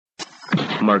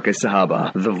Marcus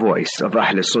Sahaba, the voice of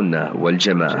Ahl Sunnah wal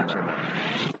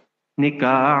Jama'ah.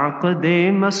 निकाक़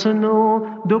दे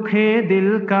मसनो दुखे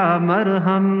दिल का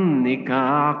मरहम,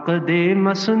 निकाक़ दे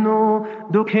मसनो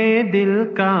दुखे दिल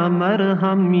का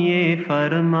मरहम, ये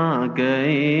फरमा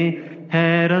गए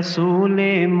है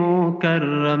रसूले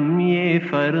मुकर्रम, ये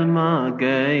फरमा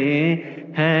गए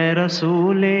है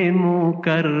रसूले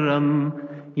मुकर्रम।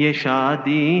 ये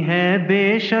शादी है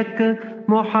बेशक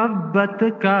मोहब्बत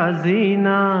का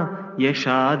ज़ीना, ये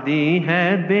शादी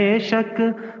है बेशक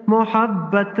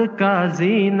मोहब्बत का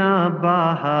ज़ीना,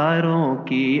 बहारों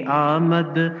की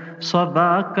आमद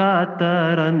सबा का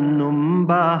तरन्नुम,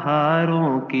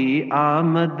 बहारों की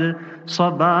आमद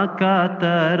सबा का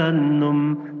तरन्नुम।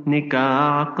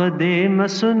 निकाक़ दे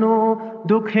मसनो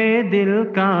दुखे दिल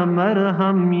का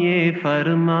मरहम, ये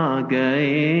फरमा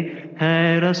गए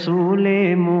है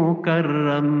रसूले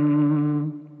मुकर्रम।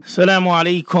 السلام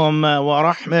عليكم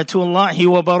ورحمة الله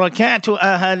وبركاته.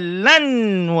 أهلا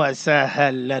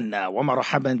وسهلا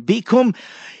ومرحبا بكم.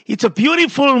 It's a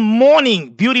beautiful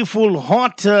morning, beautiful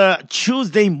hot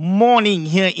Tuesday morning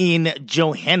here in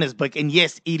Johannesburg. And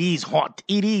yes, it is hot.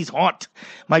 It is hot.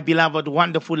 My beloved,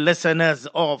 wonderful listeners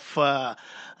of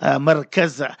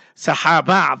Markaz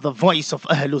Sahaba, the voice of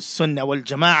Ahlus Sunnah wal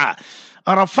Jama'ah.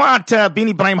 Arafat bin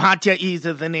Ibrahim Hatia is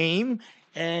the name.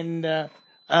 And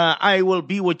I will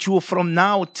be with you from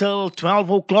now till 12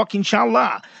 o'clock,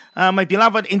 inshallah. My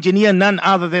beloved engineer, none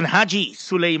other than Haji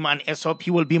Sulaiman Esop.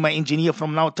 He will be my engineer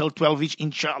from now till 12-ish,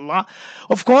 inshallah.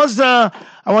 Of course, I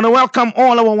want to welcome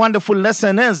all our wonderful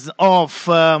listeners of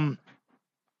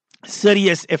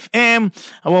Sirius FM,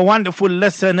 our wonderful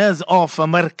listeners of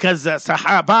Markaz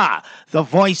Sahaba, the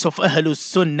voice of Ahlus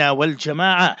Sunnah wal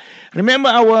Jama'ah. Remember,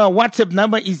 our WhatsApp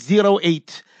number is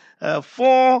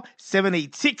 084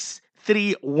 786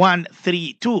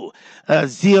 3132,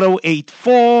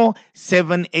 084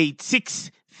 786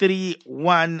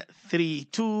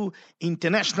 3132.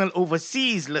 International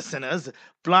overseas listeners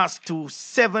 +2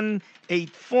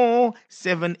 784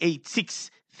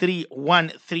 786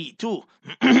 3132,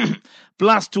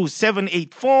 +2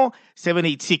 784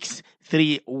 786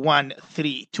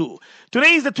 3132.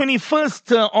 Today is the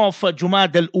 21st of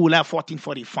Jumad al-Ula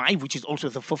 1445, which is also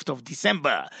the 5th of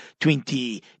December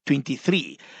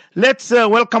 2023. Let's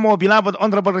welcome our beloved,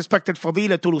 honorable, respected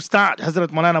Fadilatul Ustad Hazrat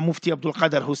Maulana Mufti Abdul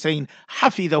Qadir Hussain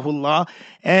Hafidahullah.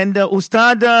 And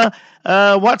Ustad,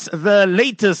 what's the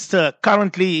latest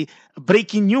currently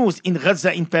breaking news in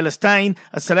Gaza, in Palestine?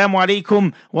 Assalamu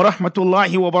alaikum wa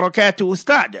rahmatullahi wa barakatuh,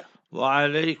 Ustad.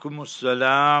 وعليكم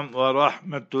السلام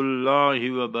ورحمة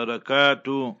الله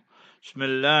وبركاته. بسم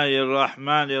الله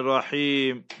الرحمن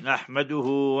الرحيم. نحمده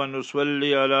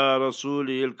ونصلي على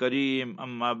رسوله الكريم.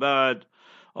 أما بعد.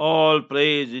 All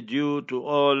praise is due to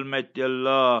Almighty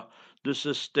Allah, the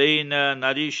sustainer,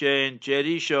 nourisher and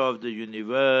cherisher of the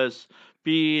universe.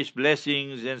 Peace,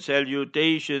 blessings and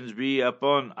salutations be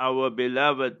upon our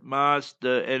beloved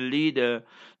master and leader,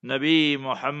 Nabi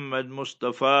Muhammad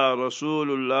Mustafa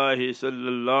Rasulullah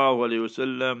sallallahu alaihi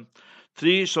wasallam.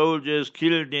 3 soldiers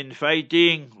killed in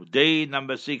fighting, day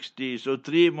number 60. So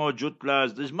 3 more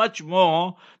jutlas. There's much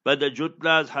more, but the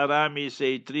jutlas harami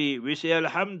say 3. We say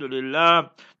Alhamdulillah,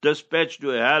 dispatched to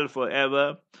hell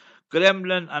forever.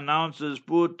 Kremlin announces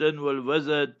Putin will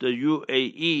visit the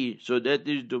UAE, so that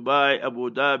is Dubai, Abu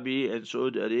Dhabi and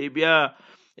Saudi Arabia.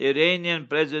 Iranian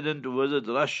president to visit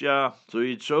Russia, so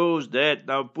it shows that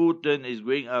now Putin is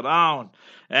going around.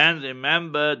 And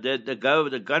remember that the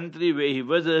country where he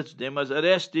visits, they must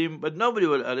arrest him, but nobody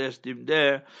will arrest him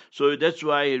there, so that's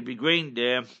why he'll be going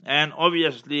there. And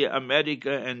obviously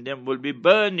America and them will be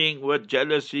burning with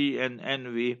jealousy and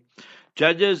envy.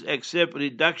 Judges accept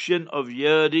reduction of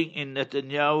hearing in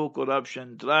Netanyahu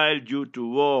corruption trial due to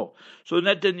war. So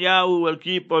Netanyahu will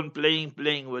keep on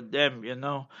playing with them, you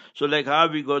know. So like how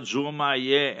we got Zuma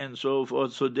here and so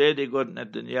forth, so there they got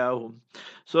Netanyahu.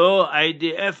 So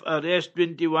IDF arrest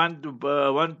 21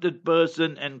 wanted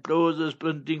person and closes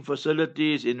printing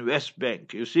facilities in West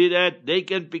Bank. You see that? They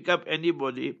can pick up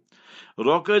anybody.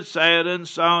 Rocket sirens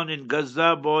sound in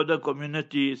Gaza border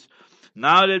communities.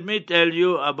 Now let me tell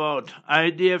you about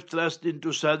IDF thrust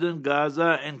into southern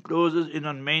Gaza and closes in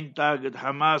on main target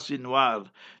Hamas in war.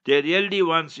 They really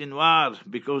want in war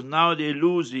because now they're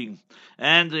losing.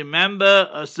 And remember,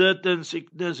 a certain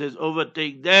sickness has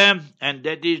overtaken them, and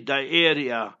that is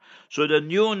diarrhea. So the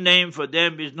new name for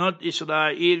them is not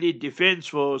Israeli Defense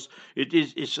Force, it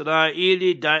is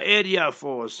Israeli Diarrhea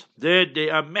Force. There they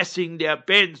are messing their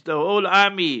pants, the whole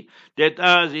army that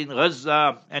are in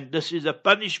Gaza, and this is a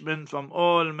punishment from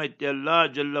Almighty Allah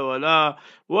Jalla wala,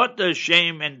 What a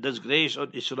shame and disgrace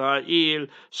on Israel.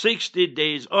 60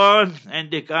 days on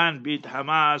and they can't beat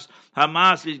Hamas.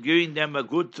 Hamas is giving them a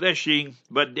good thrashing,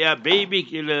 but they are baby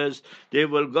killers. They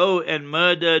will go and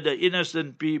murder the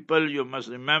innocent people, you must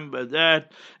remember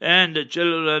that, and the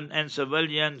children and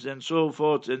civilians and so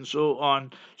forth and so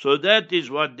on. So that is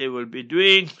what they will be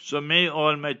doing. So may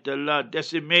Almighty Allah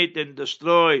decimate and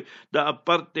destroy the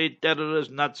apartheid terrorist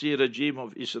Nazi regime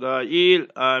of Israel.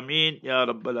 Ameen, Ya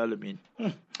Rabbal Alameen.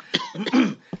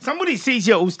 Somebody says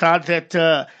here, Ustad,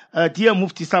 that dear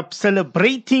Mufti Sahib,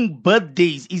 celebrating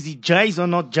birthdays, is it jais or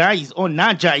not jais or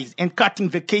not jais? And cutting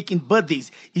the cake in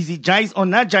birthdays, is it jais or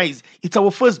not jais? It's our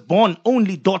firstborn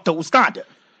only daughter, Ustad.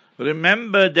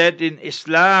 Remember that in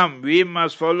Islam we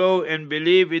must follow and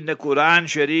believe in the Quran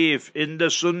Sharif, in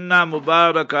the Sunnah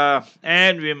Mubarakah,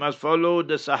 and we must follow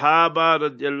the Sahaba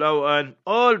radiallahu anh.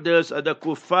 All those are the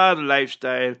kuffar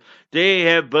lifestyle. They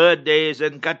have birthdays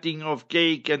and cutting of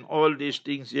cake and all these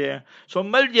things here. So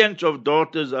millions of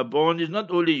daughters are born. It's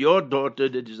not only your daughter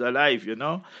that is alive, you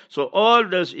know. So all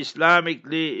this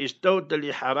Islamically is totally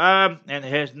haram and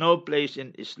has no place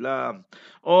in Islam.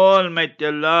 Almighty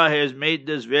Allah has made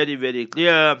this very, very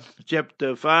clear.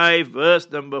 Chapter 5, verse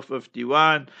number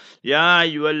 51. Ya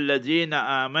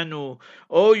ayyuhalladhina amanu.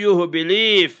 O you who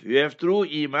believe, you have true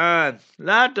iman.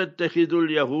 La tattakhidul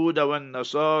yahuda wan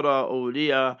nasara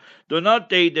awliya. Do not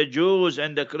take the Jews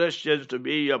and the Christians to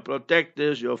be your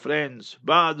protectors, your friends.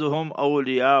 Ba'duhum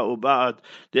awliya'u ba'd.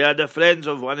 They are the friends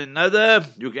of one another.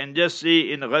 You can just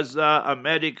see in Gaza,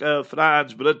 America,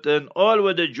 France, Britain, all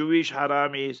were the Jewish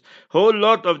haramis. Whole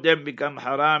lot of them become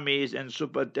haramis and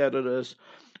super terrorists.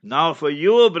 Now for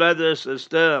you, brother,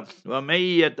 sister,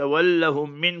 وَمَن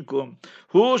يَتَوَلَّهُم مِّنكُمْ,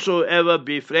 whosoever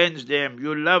befriends them,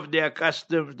 you love their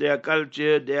customs, their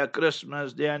culture, their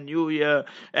Christmas, their New Year,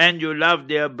 and you love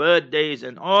their birthdays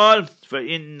and all,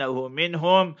 فَإِنَّهُ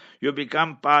مِنْهُمْ, you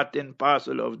become part and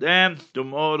parcel of them.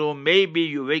 Tomorrow maybe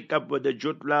you wake up with the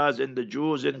Jutlas and the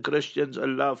Jews and Christians,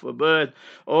 Allah forbid,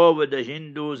 or with the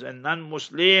Hindus and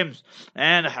non-Muslims.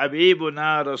 And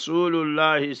Habibuna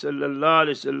Rasulullah sallallahu alaihi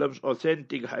wasallam's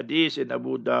authentic hadith in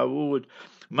Abu Dawood,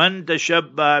 Man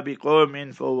tashabba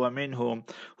biqawmin fahuwa minhum.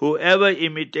 Whoever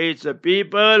imitates the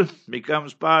people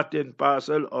becomes part and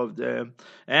parcel of them.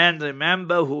 And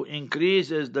remember, who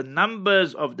increases the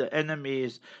numbers of the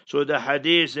enemies. So the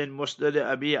hadith in Musnad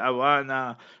Abi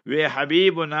Awana, where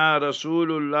Habibuna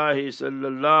Rasulullah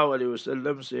sallallahu alaihi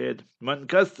wasallam said, Man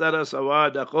kathara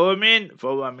sawada qawmin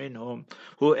fahuwa minhum.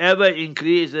 Whoever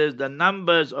increases the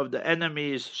numbers of the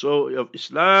enemies of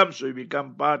Islam, so he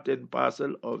become part and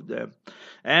parcel of them.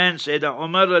 And Sayyidina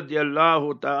Umar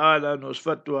radiallahu ta'ala anhu's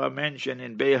fatwa mentioned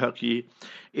in Bayhaqi,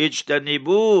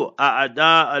 Ijtanibu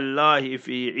a'ada Allahi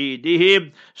fi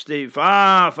eidihim. Stay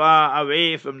far, far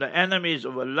away from the enemies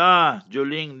of Allah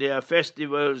during their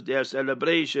festivals, their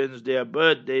celebrations, their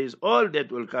birthdays, all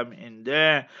that will come in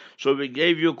there. So we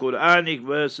gave you Quranic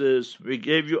verses, we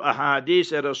gave you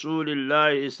ahadith of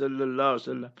Rasulullah sallallahu alaihi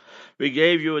wasallam, we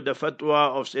gave you the fatwa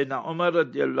of Sayyidina Umar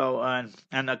radiallahu anh,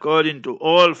 and according to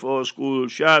all four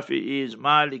schools, Shafi'is,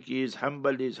 Malikis,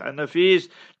 Hanbalis, Hanafis,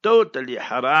 totally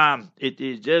haram. It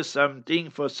is just something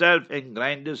for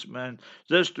self-aggrandizement,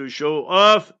 just to show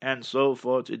off and so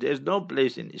forth. It has no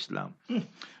place in Islam.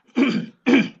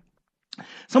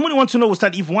 Somebody wants to know,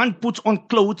 Ustad, if one puts on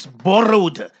clothes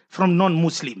borrowed from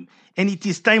non-Muslim and it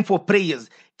is time for prayers,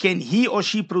 can he or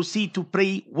she proceed to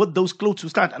pray with those clothes,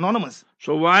 Ustad? Anonymous.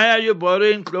 So why are you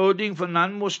borrowing clothing for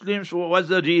non-Muslims? What's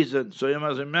the reason? So you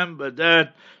must remember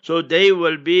that. So they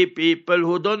will be people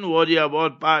who don't worry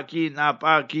about paki,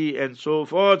 napaki, and so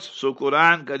forth. So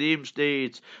Quran Kareem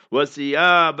states,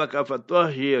 وَثِيَابَكَ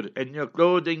فَطَهِّرْ, and your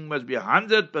clothing must be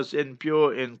 100%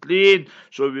 pure and clean.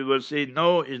 So we will say,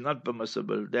 no, it's not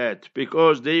permissible that.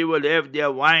 Because they will have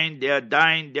their wine, their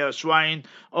dine, their swine,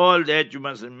 all that. You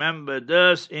must remember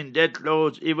this. In that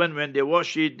clothes, even when they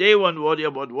wash it, they won't worry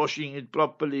about washing it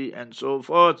properly and so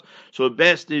forth. So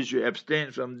best is you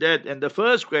abstain from that. And the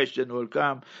first question will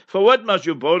come, for what must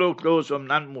you borrow clothes from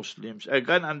non-Muslims? I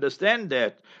can't understand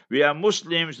that. We are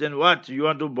Muslims, then what? You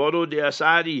want to borrow their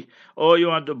sari, or you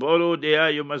want to borrow their,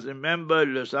 you must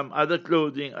remember, some other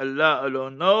clothing. Allah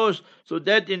alone knows. So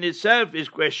that in itself is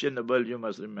questionable. You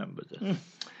must remember that.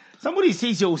 Somebody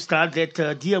says here, Ustad,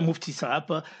 that dear Mufti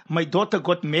Sahab, my daughter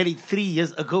got married 3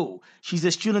 years ago. She's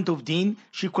a student of Deen.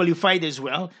 She qualified as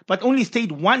well, but only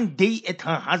stayed 1 day at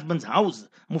her husband's house,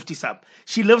 Mufti Sahab.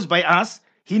 She lives by us.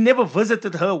 He never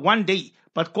visited her 1 day,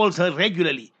 but calls her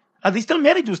regularly. Are they still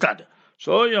married, Ustad?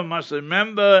 So you must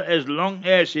remember, as long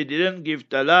as he didn't give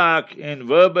talaq in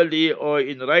verbally or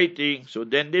in writing, so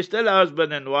then they still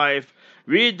husband and wife.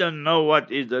 We don't know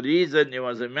what is the reason. You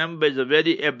must remember it's a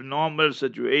very abnormal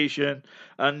situation.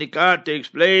 A nikah takes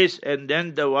place and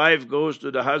then the wife goes to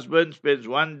the husband, spends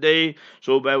one day.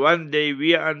 So by one day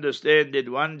we understand that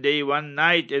one day, one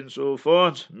night and so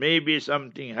forth. Maybe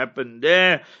something happened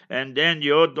there and then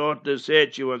your daughter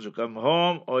said she wants to come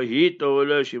home or he told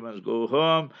her she must go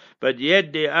home. But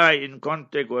yet they are in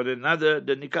contact with another.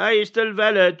 The nikah is still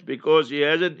valid because he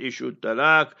hasn't issued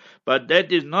talaq. But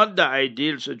that is not the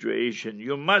ideal situation.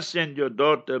 You must send your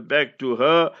daughter back to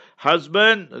her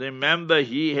husband. Remember,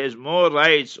 he has more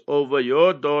rights over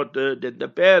your daughter than the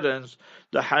parents.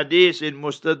 The hadith in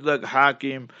Mustadrak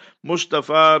Hakim,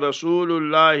 Mustafa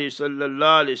Rasulullah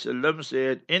sallallahu alaihi wasallam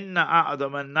said, "Inna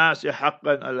a'adam an-nasi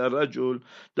haqqan ala rajul."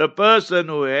 The person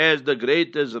who has the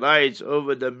greatest rights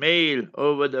over the male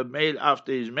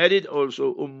after he's married,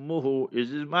 also ummuhu is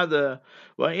his mother.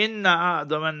 Wa inna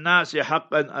a'adam an-nasi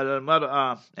haqqan ala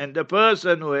al-mar'a. And the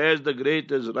person who has the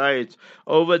greatest rights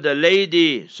over the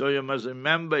lady, so you must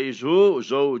remember, is who?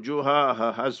 Zawjuha,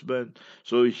 her husband.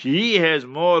 So he has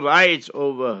more rights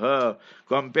over her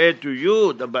compared to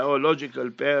you, the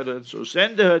biological parents. So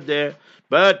send her there.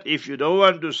 But if you don't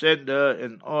want to send her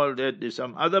and all that, there's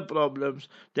some other problems,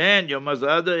 then you must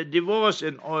rather divorce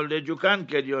and all that. You can't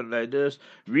carry on like this.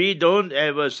 We don't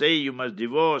ever say you must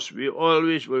divorce. We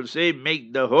always will say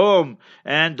make the home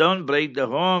and don't break the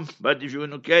home. But if you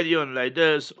want to carry on like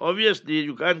this, obviously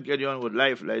you can't carry on with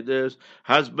life like this.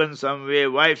 Husband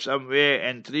somewhere, wife somewhere,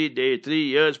 and 3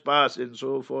 years pass and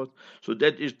so forth. So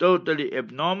that is totally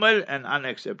abnormal and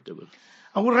unacceptable.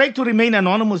 I would like to remain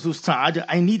anonymous, Ustad.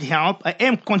 I need help. I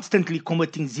am constantly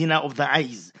committing zina of the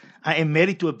eyes. I am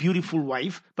married to a beautiful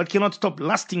wife, but cannot stop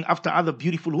lusting after other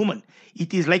beautiful women.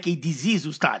 It is like a disease,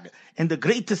 Ustad, and the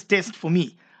greatest test for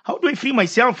me. How do I free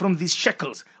myself from these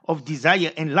shackles of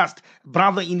desire and lust,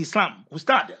 brother in Islam,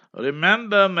 Ustad?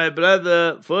 Remember, my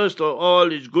brother, first of all,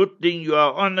 it's good thing you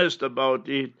are honest about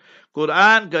it.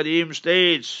 Quran Kareem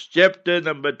states, chapter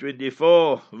number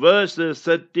 24, verses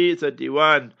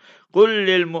 30-31. قل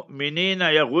للمؤمنين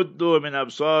يغضوا من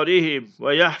أبصارهم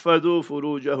ويحفظوا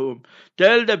فروجهم.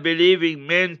 Tell the believing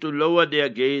men to lower their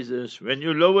gazes. When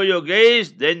you lower your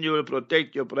gaze, then you will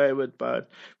protect your private part.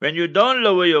 When you don't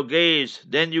lower your gaze,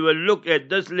 then you will look at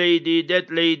this lady, that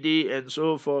lady, and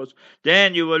so forth.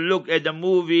 Then you will look at the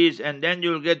movies, and then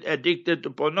you will get addicted to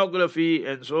pornography,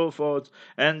 and so forth.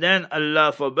 And then,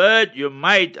 Allah forbid, you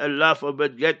might, Allah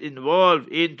forbid, get involved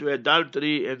into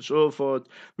adultery, and so forth,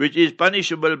 which is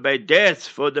punishable by death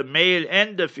for the male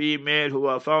and the female who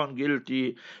are found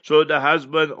guilty. So the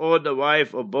husband or the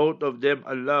wife or both of them,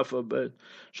 Allah forbid.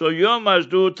 So you must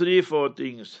do 3-4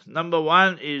 things. Number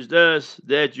one is this,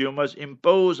 that you must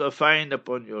impose a fine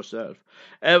upon yourself.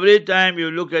 Every time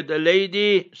you look at a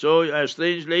lady, so a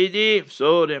strange lady,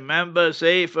 so remember,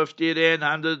 say 50 rand,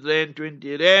 100 rand,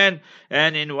 20 rand,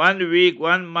 and in 1 week,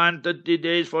 1 month, 30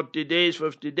 days, 40 days,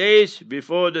 50 days,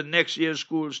 before the next year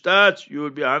school starts, you will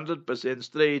be 100%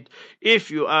 straight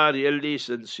if you are really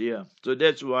sincere. So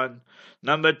that's one.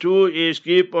 Number two is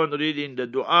keep on reading the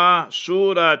dua,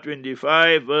 Surah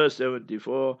 25, verse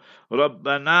 74.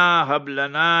 رَبَّنَا هَبْ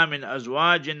لَنَا مِنْ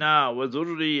أَزْوَاجِنَا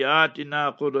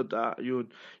وَذُرِّيَّاتِنَا قُرَّةَ أَعْيُنٍ.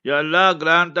 Ya Allah,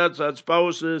 grant us such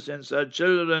spouses and such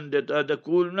children that are the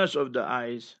coolness of the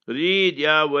eyes. Read,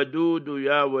 Ya Wadudu,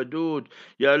 Ya Wadud.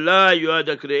 Ya Allah, you are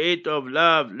the creator of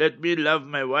love. Let me love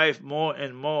my wife more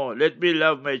and more. Let me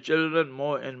love my children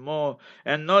more and more.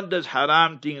 And not those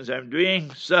haram things I'm doing.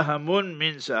 Sahamun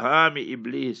min sahami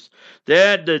iblis.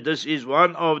 This is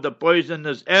one of the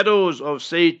poisonous arrows of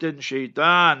Satan,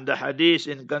 Shaitan. The hadith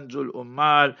in Kanzul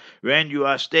Ummal, when you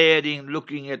are staring,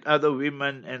 looking at other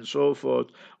women and so forth,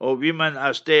 or women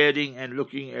are staring and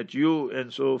looking at you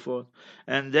and so forth.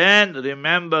 And then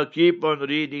remember, keep on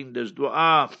reading this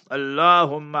dua,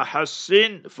 Allahumma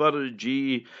hassin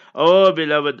farji. Oh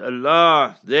beloved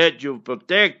Allah, that you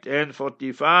protect and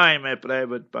fortify my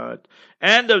private part.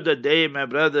 End of the day, my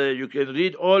brother, you can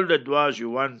read all the duas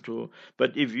you want to,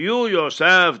 but if you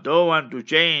yourself don't want to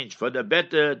change for the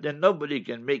better, then nobody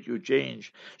can make you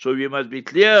change. So you must be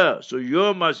clear. So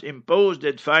you must impose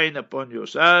that fine upon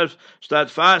yourself. Start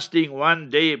fasting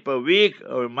 1 day per week,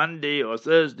 or Monday or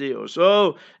Thursday or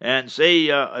so, and say,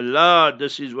 Ya Allah,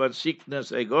 this is one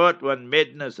sickness I got, one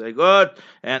madness I got,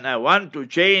 and I want to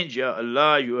change. Ya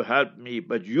Allah, you help me.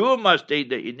 But you must take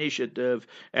the initiative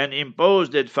and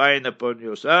impose that fine upon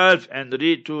yourself and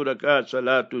read 2 rakat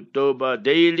Salatul Tawbah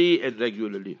daily and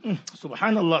regularly.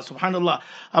 Subhanallah, subhanallah.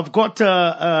 I've got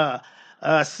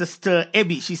Sister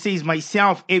Abby. She says,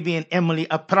 myself, Abby and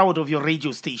Emily are proud of your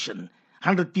radio station.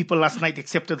 100 people last night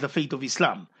accepted the faith of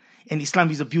Islam. And Islam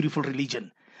is a beautiful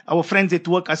religion. Our friends at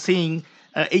work are saying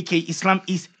aka Islam,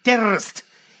 is terrorist,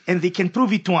 and they can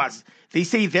prove it to us. They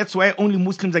say that's why only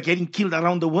Muslims are getting killed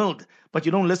around the world, but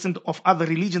you don't listen of other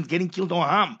religions getting killed or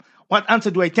harm. What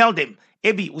answer do I tell them?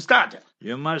 Ebi, Ustad.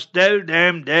 You must tell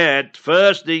them that,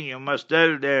 first thing you must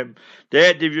tell them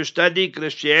that if you study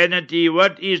Christianity,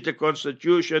 what is the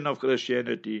constitution of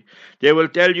Christianity? They will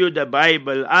tell you the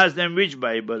Bible. Ask them which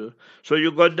Bible. So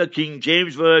you got the King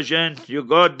James Version, you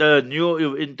got the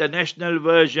New International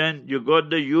Version, you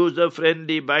got the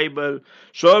user-friendly Bible.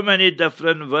 So many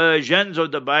different versions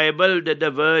of the Bible that the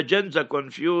virgins are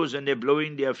confused and they're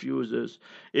blowing their fuses.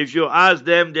 If you ask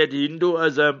them that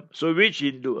Hinduism, so which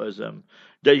Hinduism?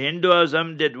 The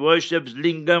Hinduism that worships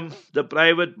lingam, the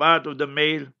private part of the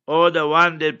male, or the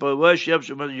one that worships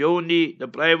yoni, the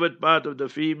private part of the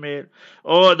female,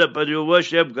 or you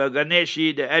worship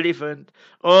Ganeshi, the elephant,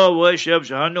 or worships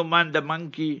Hanuman, the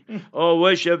monkey, or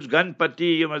worships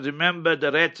Ganpati, you must remember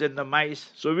the rats and the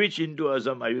mice. So which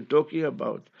Hinduism are you talking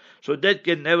about? So that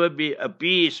can never be a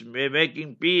peace,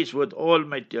 making peace with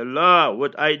Almighty Allah,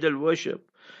 with idol worship.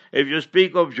 If you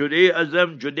speak of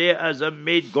Judaism, Judaism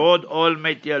made God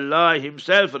Almighty Allah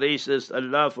Himself racist,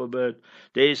 Allah forbid.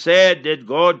 They said that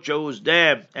God chose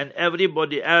them and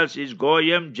everybody else is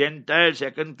Goyim, Gentile,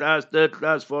 second class, third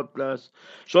class, fourth class.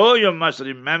 So you must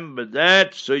remember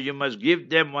that. So you must give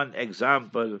them one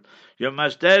example. You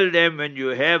must tell them when you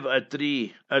have a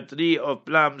tree of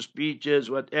plums, peaches,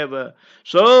 whatever.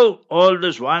 So all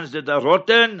those ones that are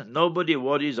rotten, nobody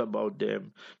worries about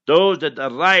them. Those that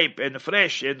are ripe and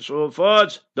fresh and so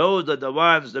forth, those are the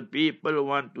ones the people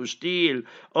want to steal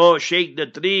or shake the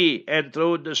tree and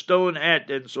throw the stone at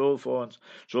and so forth.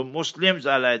 So Muslims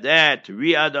are like that.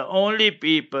 We are the only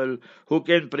people who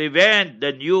can prevent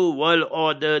the new world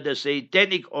order, the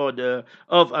satanic order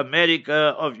of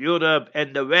America, of Europe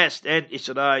and the West and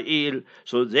Israel.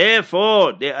 So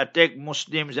therefore they attack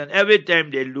Muslims and every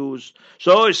time they lose.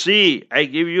 So see, I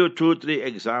give you 2-3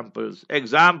 examples.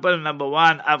 Example number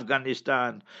 1,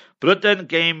 Afghanistan. Britain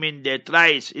came in there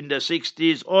thrice in the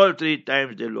 60s, all 3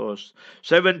 times they lost.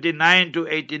 79 to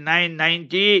 89,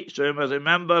 90, so you must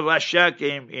remember Russia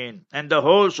came in and the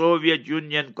whole Soviet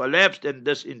Union collapsed and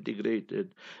disintegrated.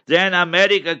 Then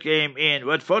America came in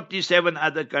with 47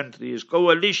 other countries,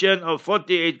 coalition of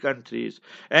 48 countries,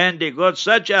 and they got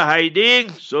such a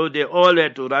hiding, so they all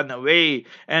had to run away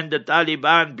and the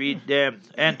Taliban beat them.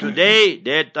 And today,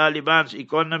 that Taliban's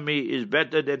economy is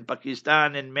better than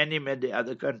Pakistan and many, many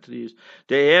other countries.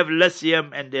 They have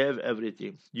lithium and they have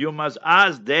everything. You must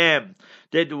ask them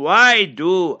that why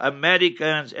do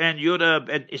Americans and Europe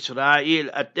and Israel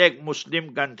attack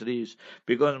Muslim countries?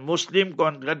 Because Muslim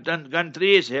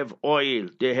countries have oil,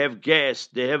 they have gas,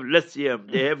 they have lithium,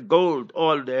 they have gold,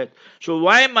 all that. So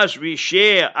why must we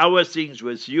share our things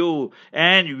with you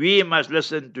and we must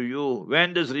listen to you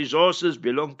when these resources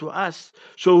belong to us?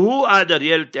 So who are the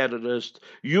real terrorists?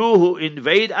 You who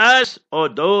invade us or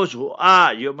those who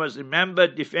are? You must remember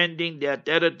defending their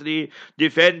territory,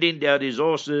 defending their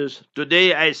resources.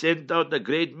 Today I sent out a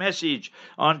great message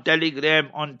on Telegram,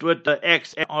 on Twitter,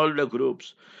 X, and all the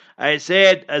groups. I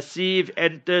said a thief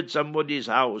entered somebody's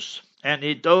house and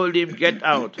he told him, get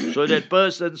out. So that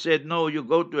person said, no, you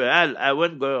go to hell, I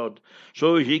won't go out.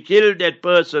 So he killed that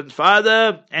person's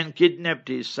father and kidnapped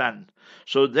his son.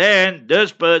 So then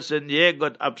this person here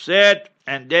got upset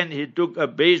and then he took a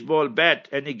baseball bat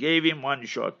and he gave him one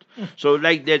shot. So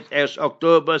like that as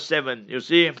October 7, you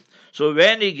see. So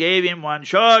when he gave him one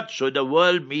shot, so the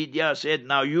world media said,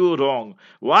 now you wrong.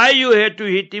 Why you had to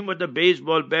hit him with a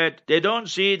baseball bat? They don't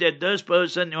see that this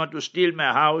person want to steal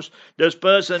my house, this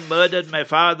person murdered my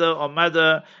father or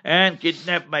mother and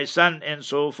kidnapped my son and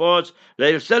so forth.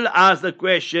 They'll still ask the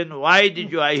question, why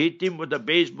did I hit him with a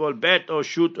baseball bat or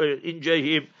shoot or injure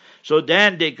him? So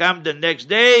then they come the next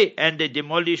day and they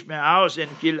demolish my house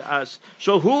and kill us.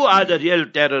 So who are the real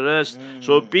terrorists?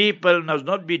 So people must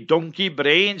not be donkey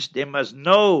brains. They must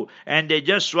know and they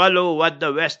just swallow what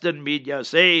the Western media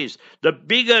says. The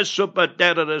biggest super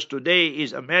terrorist today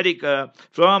is America.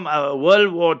 From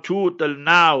World War II till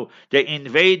now, they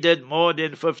invaded more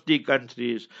than 50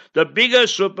 countries. The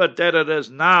biggest super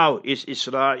terrorist now is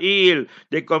Israel.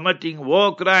 They're committing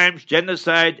war crimes,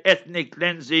 genocide, ethnic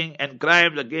cleansing and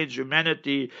crimes against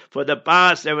humanity for the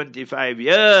past 75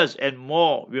 years and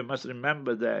more. We must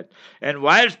remember that. And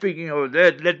while speaking of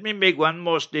that, let me make one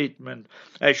more statement.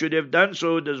 I should have done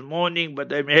so this morning,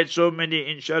 but I had so many,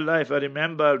 inshallah, if I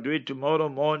remember, I'll do it tomorrow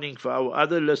morning for our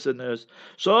other listeners.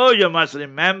 So you must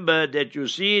remember that you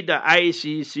see the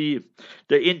ICC,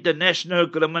 the International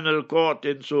Criminal Court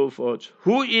and so forth.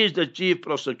 Who is the chief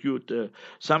prosecutor?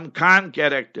 Some Khan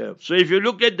character. So if you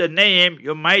look at the name,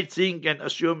 you might think and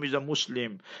assume he's a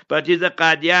Muslim. but he's a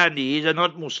Qadiani, he's a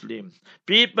not Muslim.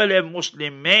 People have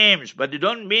Muslim names, but they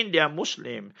don't mean they are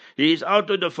Muslim. He is out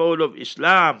of the fold of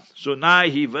Islam. So now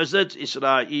he visits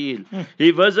Israel.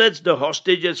 He visits the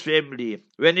hostages' family.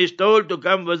 When he's told to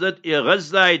come visit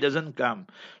Gaza, he doesn't come.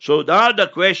 So now the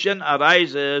question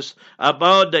arises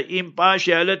about the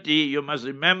impartiality, you must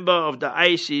remember, of the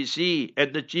ICC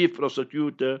and the chief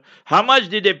prosecutor. How much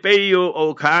did they pay you,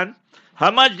 O Khan? How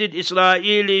much did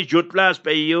Israeli jutlas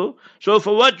pay you? So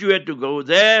for what you had to go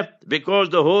there? Because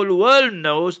the whole world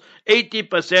knows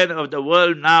 80% of the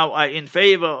world now are in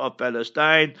favor of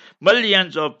Palestine.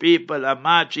 Millions of people are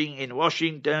marching in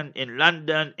Washington, in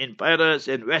London, in Paris,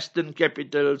 in Western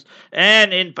capitals,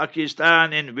 and in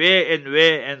Pakistan, and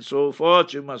where, and so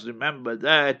forth. You must remember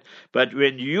that. But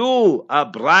when you are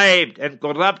bribed and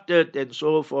corrupted and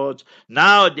so forth,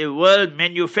 now the world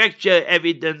manufacture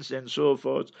evidence and so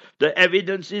forth. The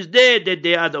evidence is there that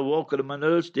they are the war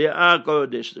criminals, they are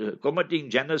committing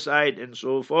genocide and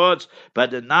so forth,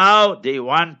 but now they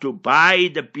want to buy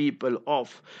the people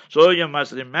off. So you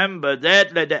must remember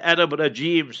that, like the Arab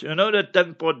regimes, you know, the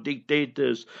 10-pot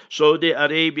dictators, Saudi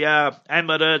Arabia,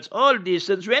 Emirates, all these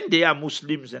things, when they are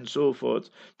Muslims and so forth,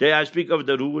 I speak of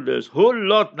the rulers, whole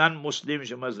lot non-Muslims,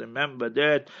 you must remember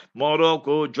that,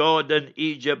 Morocco, Jordan,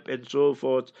 Egypt and so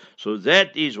forth. So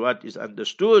that is what is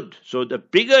understood. So the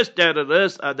biggest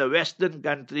terrorists are the Western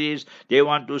countries. They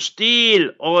want to steal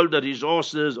all the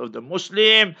resources of the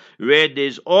Muslim. Where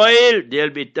there's oil, there'll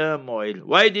be turmoil.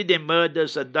 Why did they murder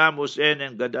Saddam Hussein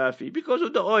and Gaddafi? Because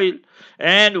of the oil.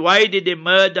 And why did they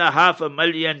murder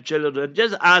 500,000 children?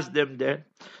 Just ask them that.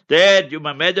 That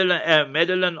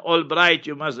Madeleine Albright,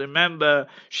 you must remember,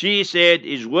 she said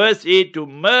it's worth it to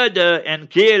murder and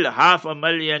kill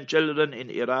 500,000 children in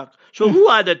Iraq. So who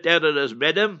are the terrorists,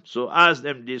 madam? So ask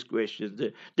them these questions.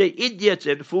 They're idiots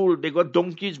and fools. They got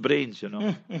donkey's brains, you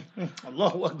know.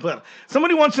 Allahu Akbar.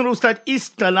 Somebody wants to know, Ustad, is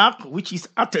talaq, which is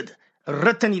uttered,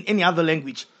 written in any other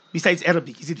language besides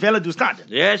Arabic, is it valid, Ustad?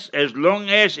 Yes, as long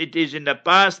as it is in the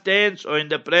past tense or in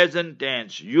the present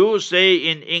tense. You say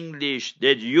in English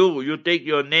that you take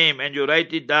your name and you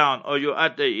write it down or you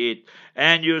utter it,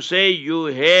 and you say you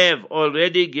have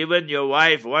already given your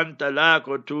wife 1 talaq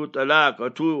or 2 talaq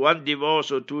or 1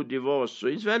 divorce or 2 divorce, so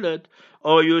it's valid.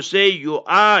 Or you say you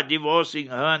are divorcing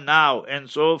her now and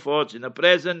so forth in the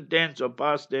present tense or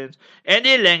past tense.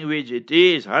 Any language it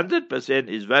is, 100%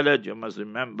 is valid. You must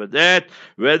remember that.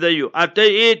 Whether you utter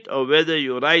it or whether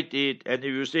you write it. And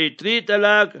if you say 3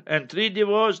 talaq and 3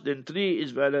 divorce, then 3 is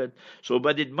valid. So,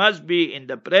 but it must be in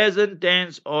the present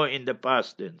tense or in the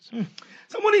past tense.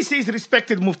 Somebody says,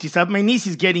 respected Mufti Sahib, my niece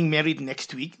is getting married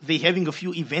next week. They're having a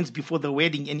few events before the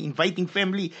wedding and inviting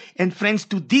family and friends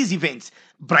to these events.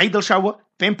 Bridal shower,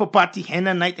 pamper party,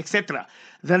 henna night, etc.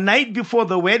 The night before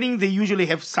the wedding, they usually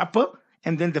have supper,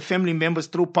 and then the family members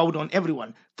throw powder on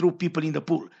everyone, throw people in the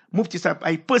pool. Mufti Sahib,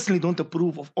 I personally don't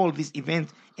approve of all these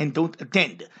events and don't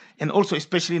attend. And also,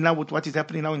 especially now with what is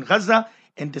happening now in Gaza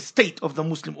and the state of the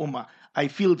Muslim Ummah, I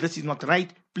feel this is not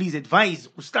right. Please advise,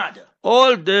 Ustad.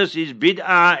 All this is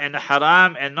bid'ah and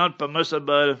haram and not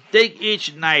permissible. Take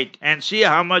each night and see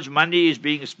how much money is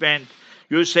being spent.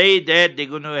 You say that they're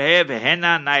going to have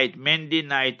henna night, Mendi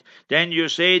night. Then you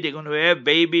say they're going to have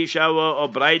baby shower or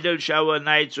bridal shower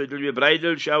night. So it will be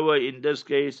bridal shower in this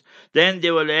case. Then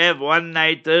they will have one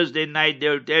night, Thursday night, they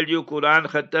will tell you Quran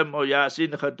Khatam or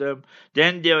Yasin Khatam.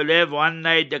 Then they will have one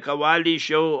night the Qawwali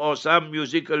show or some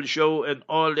musical show and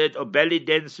all that, or belly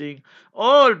dancing.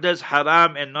 All this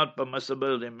haram and not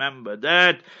permissible. Remember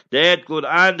that. That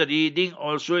Quran reading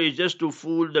also is just to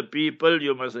fool the people.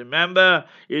 You must remember,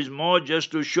 is more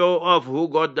just to show off who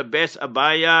got the best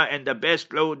abaya and the best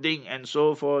clothing and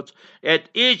so forth. At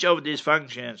each of these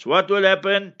functions, what will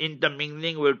happen?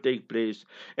 Intermingling will take place.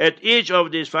 At each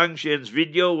of these functions,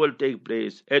 video will take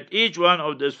place. At each one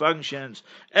of these functions,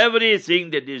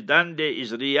 everything that is done there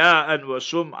is riya and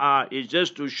wasum'ah, is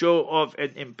just to show off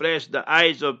and impress the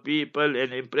eyes of people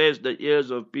and impress the ears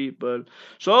of people.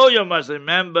 So you must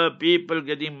remember, people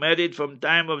getting married from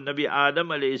time of Nabi Adam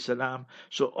alayhi salam.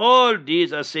 So all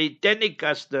these are satanic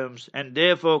customs, and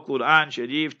therefore Quran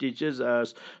Sharif teaches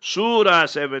us, Surah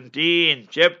 17,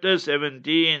 chapter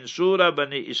 17, Surah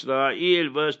Bani Israel,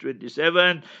 verse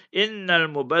 27,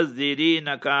 Innal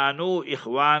mubazzirina kanu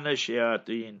ikhwana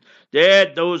shayateen.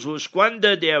 That those who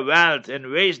squander their wealth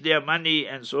and waste their money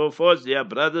and so forth, they are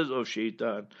brothers of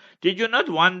shaitan. Did you not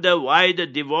wonder why the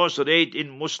divorce rate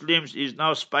in Muslims is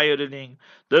now spiraling?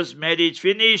 This marriage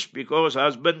finished because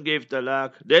husband gave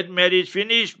talaq. That marriage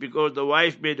finished because the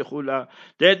wife made khula.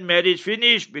 That marriage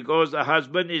finished because the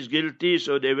husband is guilty,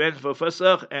 so they went for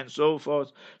fasakh and so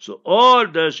forth. So all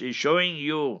this is showing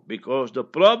you, because the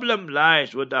problem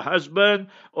lies with the husband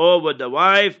or with the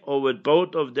wife or with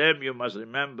both of them. You must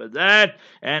remember that.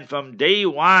 And from day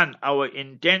one, our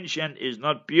intention is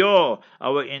not pure.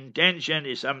 Our intention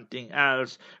is something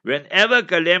else. Whenever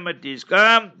calamities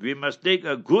come, we must take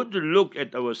a good look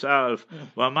at ourselves.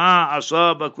 وَمَا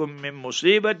أَصَابَكُم مِّن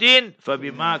مُّصِيبَةٍ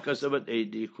فَبِمَا كَسَبَتْ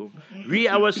أَيْدِيكُم. We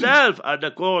ourselves are the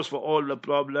cause for all the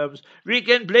problems. We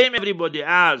can blame everybody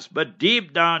else, but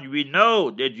deep down we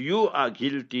know that you are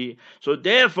guilty. So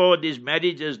therefore these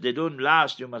marriages, they don't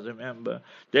last, you must remember.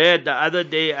 That the other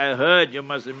day I heard, you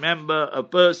must remember, a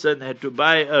person had to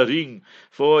buy a ring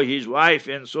for his wife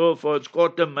and so forth,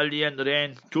 $250,000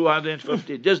 rand,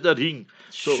 250, just the ring.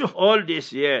 So Sure. all this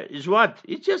here is what?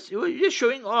 It's just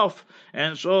showing off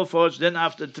and so forth. Then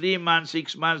after 3 months,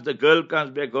 6 months, the girl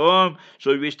comes back home.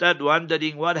 So we start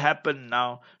wondering what happened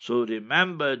now. So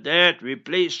remember that we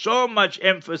place so much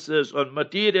emphasis on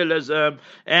materialism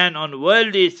and on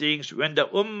worldly things when the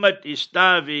ummah is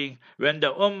starving, when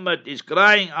the ummah is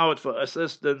crying out for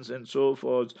assistance and so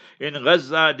forth. In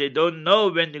Gaza, they don't know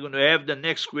when they're going to have the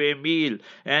next square meal.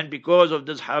 And because of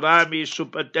this harami,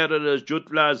 super terrorists,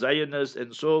 jutla, Zionists,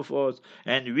 and so forth.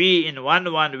 And we, in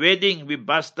one wedding, we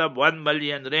bust up 1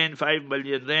 million rand, 5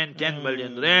 million rand, 10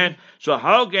 million rand. So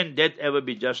how can that ever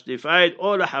be justified?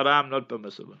 All haram, not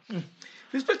permissible.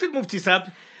 Respected Mufti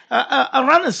Sahib, I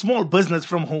run a small business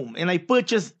from home and I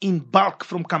purchase in bulk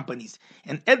from companies.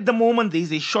 And at the moment, there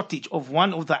is a shortage of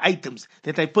one of the items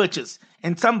that I purchase.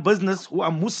 And some business who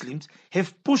are Muslims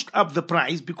have pushed up the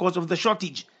price because of the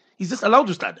shortage. Is this allowed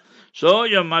to start? So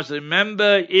you must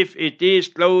remember, if it is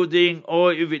clothing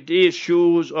or if it is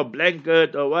shoes or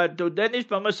blanket or what, then it's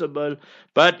permissible.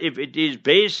 But if it is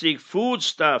basic food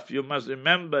stuff, you must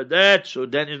remember that, so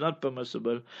then it's not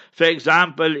permissible. For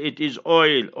example, it is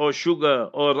oil or sugar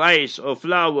or rice or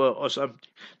flour or something.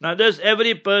 Now this,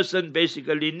 every person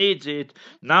basically needs it.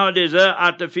 Now there's an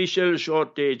artificial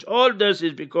shortage. All this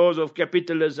is because of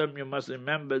capitalism, you must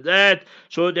remember that.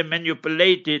 So they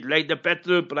manipulate it, like the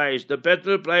petrol price. The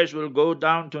petrol price will go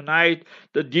down tonight.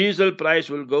 The diesel price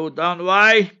will go down.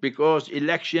 Why? Because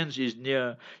elections is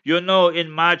near. You know, in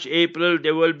March, April,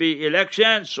 there will be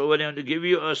elections. So we're going to give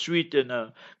you a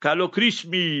sweetener. Kalo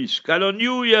Christmas, Kalo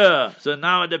New Year. So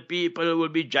now the people will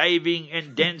be jiving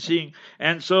and dancing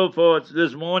and so forth.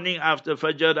 This morning after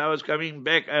Fajr, I was coming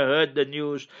back, I heard the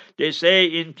news. They say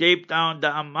in Cape Town,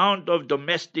 the amount of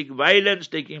domestic violence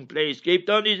taking place. Cape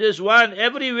Town is just one.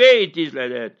 Everywhere it is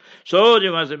like that. So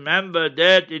you must remember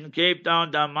that in Cape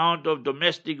Town, the amount of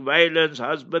domestic violence,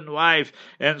 husband, wife,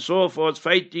 and so forth,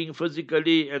 fighting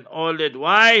physically and all that.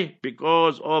 Why?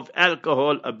 Because of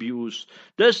alcohol abuse.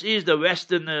 This is the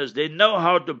Westerners. They know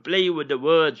how to play with the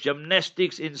words,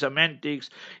 gymnastics in semantics.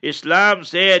 Islam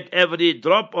said every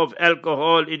drop of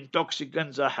alcohol,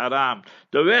 intoxicants are haram.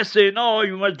 The West say, no,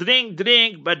 you must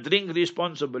drink, but drink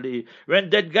responsibly. When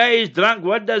that guy is drunk,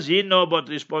 what does he know about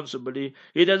responsibly?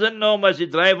 He doesn't know must he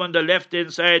drive on the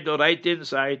left-hand side or right-hand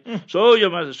side. So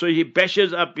he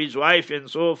bashes up his wife and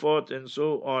so forth and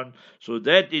so on. So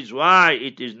that is why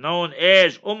it is known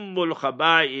as Ummul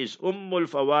Khaba'is, Ummul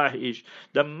Fawahish,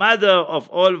 the mother of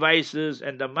all vices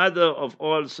and the mother of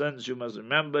all sins. You must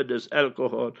remember this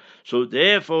alcohol. So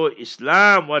therefore,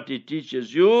 Islam, what it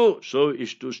teaches you, so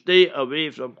is to stay away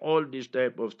from all these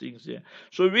type of things here.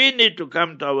 So we need to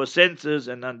come to our senses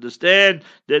and understand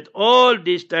that all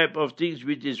these type of things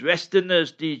which is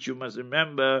Westerners teach, you must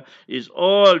remember, is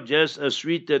all just a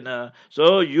sweetener.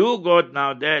 So you got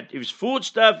now that if food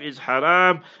stuff is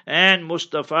haram, and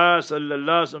Mustafa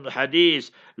sallallahu alaihi wasallam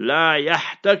hadith, la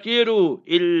yahtakiru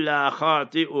illa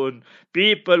khati'un.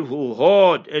 People who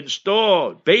hoard and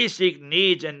store basic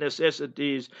needs and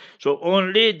necessities, so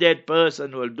only that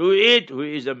person will do it who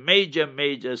is a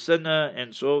major sinner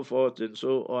and so forth and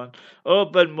so on.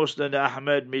 Open Musnad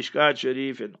Ahmad, Mishkat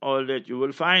Sharif and all that, you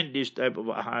will find this type of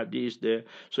hadith there.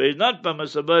 So it's not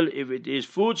permissible if it is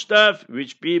food stuff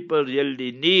which people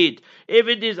really need. If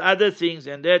it is other things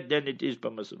and that, then it is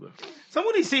permissible.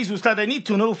 Somebody says, Ustad, I need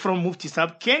to know from Mufti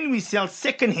Sahib, can we sell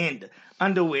second-hand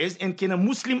underwears, and can a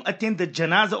Muslim attend the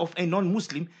janazah of a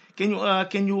non-Muslim?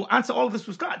 Can you answer all this,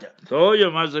 Ustad? So you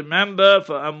must remember,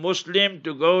 for a Muslim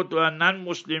to go to a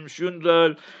non-Muslim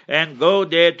funeral and go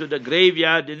there to the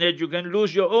graveyard, in it you can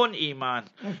lose your own iman.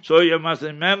 So you must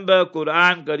remember,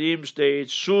 Quran Kareem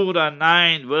states, Surah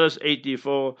 9 verse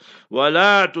 84,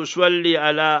 وَلَا تُصَلِّ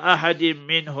عَلَىٰ أَحَدٍ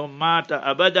مِّنْهُمْ مَاتَ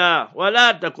أَبَدًا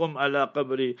وَلَا تَقُمْ عَلَىٰ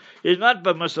قَبْرِ. It's not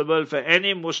permissible for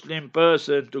any Muslim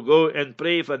person to go and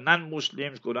pray for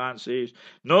non-Muslims, Quran says.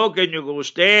 Nor can you go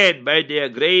stand by their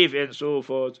grave and so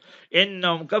forth.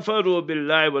 إِنَّهُمْ كَفَرُوا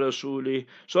بِاللَّهِ وَرَسُولِهِ.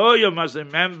 So you must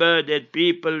remember that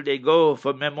people, they go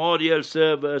for memorial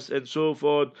service and so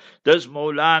forth. There's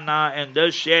Maulana and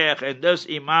there's Sheikh and there's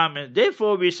Imam, and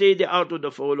therefore we say they're out of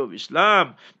the fold of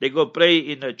Islam. They go pray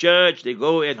in a church, they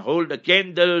go and hold a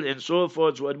candle and so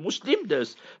forth. So what Muslim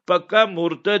does, Pakka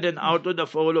murtad and out of the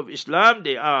fold of Islam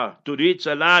they are. To read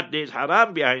salat, there's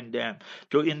haram behind them.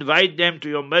 To invite them to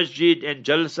your masjid and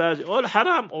jalsas, all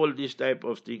haram, all these type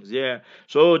of things. Yeah.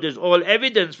 So there's all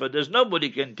evidence for this. Nobody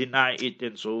can deny it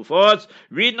and so forth.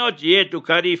 We're not here to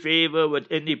curry favor with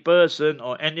any person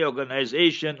or any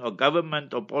organization or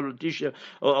government or politician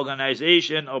or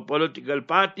organization or political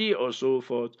party or so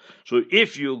forth. So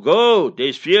if you go,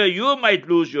 there's fear you might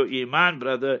lose your iman,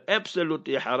 brother.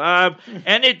 Absolutely haram.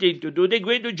 Anything to do, they're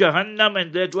going to Jahannam,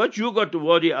 and that's what you got to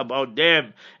worry about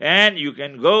them. And you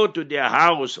can go to their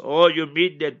house or you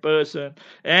meet that person,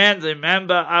 and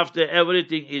remember, after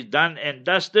everything is done and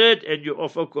dusted, and you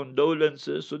offer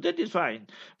condolences, so that is fine.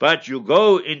 But you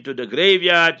go into the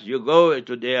graveyard, you go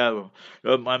into their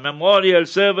memorial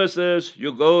services,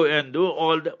 you go and do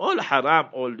all haram,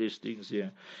 all these things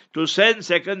here. To send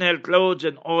second-hand clothes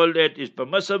and all that is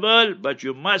permissible, but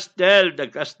you must tell the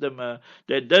customer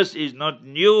that this is not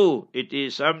new. It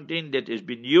is something that has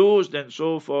been used and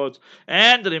so forth.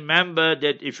 And remember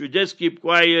that if you just keep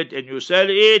quiet and you sell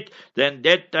it, then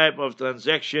that type of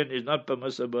transaction is not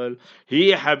permissible.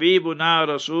 He, Habibuna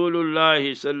Rasulullah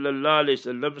sallallahu alayhi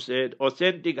wasallam said,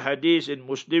 authentic hadith in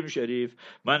Muslim Sharif,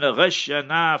 Man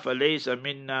ghashana falaysa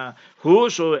minna.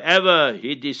 Whosoever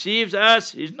he deceives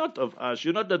us is not of us.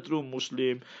 You're not a true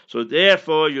Muslim. So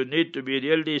therefore you need to be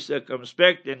really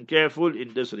circumspect and careful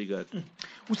in this regard.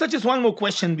 Ustad, just one more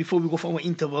question before we go for our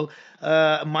interval.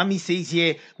 Mommy says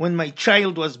here, when my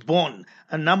child was born,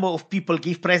 a number of people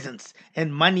gave presents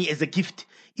and money as a gift.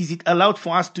 Is it allowed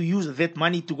for us to use that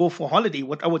money to go for holiday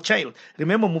with our child?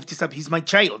 Remember, Mufti Sahib, he's my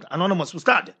child. Anonymous,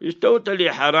 Ustad. It's totally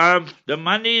haram. The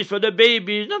money is for the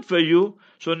baby, not for you.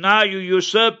 So now you're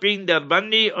usurping the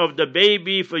money of the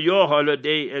baby for your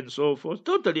holiday and so forth.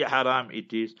 Totally haram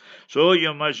it is. So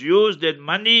you must use that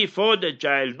money for the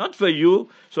child, not for you.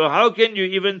 So how can you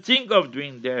even think of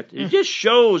doing that? It just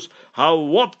shows how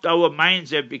warped our minds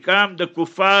have become. The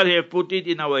kuffar have put it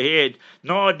in our head.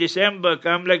 No, December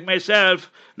come like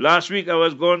myself. Last week I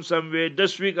was gone somewhere.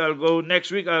 This week I'll go.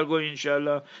 Next week I'll go,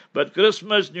 inshallah. But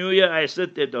Christmas, New Year, I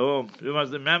sit at home. You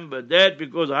must remember that,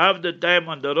 because half the time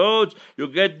on the roads, you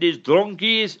get these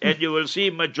donkeys, and you will see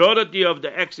majority of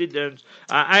the accidents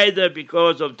are either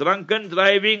because of drunken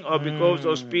driving or because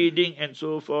of speeding and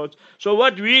so forth. So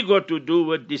what we got to do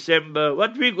with December,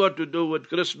 what we got to do with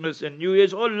Christmas and New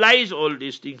Year's, all lies, all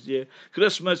these things here.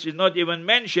 Christmas is not even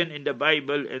mentioned in the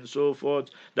Bible and so forth.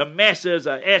 The masses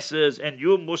are asses, and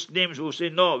you Muslims who say,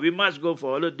 no, we must go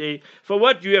for holiday. For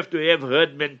what you have to have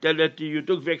herd mentality? You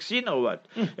took vaccine or what?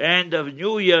 And the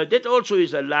New Year, that also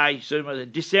is a lie. So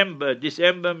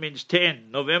December means 10,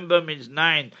 November means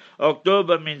 9,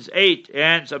 October means 8,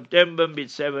 and September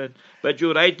means 7. But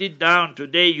you write it down.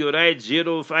 Today you write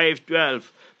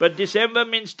 0512. But December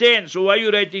means 10, so why are you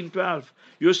writing 12?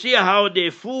 You see how they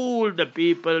fool the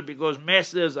people, because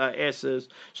masses are asses.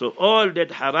 So all that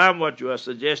haram what you are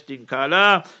suggesting,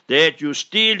 Kala, that you're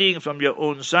stealing from your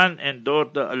own son and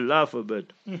daughter, Allah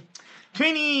forbid.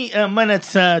 20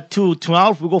 minutes to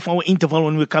 12. We'll go for our interval.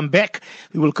 When we come back,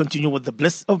 we will continue with the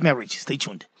bliss of marriage. Stay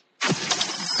tuned.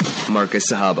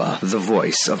 Marcus Sahaba, the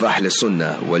voice of Ahl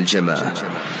Sunnah wal Jama'ah.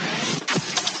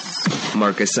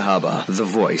 Marcus Sahaba, the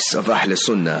voice of Ahl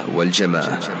Sunnah wal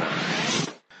Jama'ah.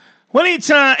 Well, it's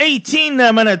 18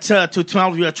 minutes to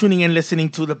 12. You are tuning in, listening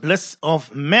to the bliss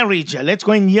of marriage. Let's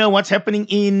go and hear what's happening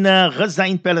in Gaza,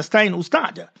 in Palestine.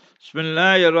 Ustad.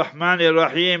 Bismillahir Rahmanir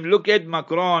Rahim. Look at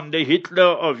Macron, the Hitler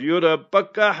of Europe,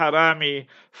 Pakka Harami.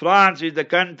 France is the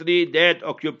country that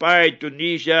occupied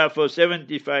Tunisia for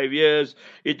 75 years.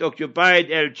 It occupied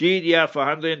Algeria for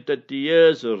 130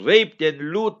 years, raped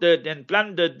and looted and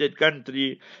plundered that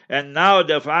country. And now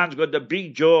the France got the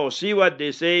big jaw. See what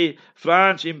they say.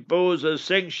 France imposes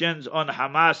sanctions on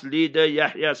Hamas leader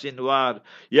Yahya Sinwar.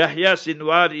 Yahya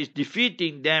Sinwar is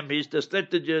defeating them. He's the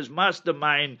strategist,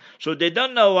 mastermind. So they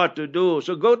don't know what what to do.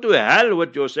 So go to hell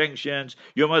with your sanctions.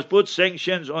 You must put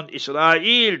sanctions on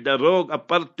Israel, the rogue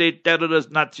apartheid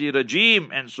terrorist Nazi regime,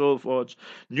 and so forth.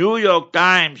 New York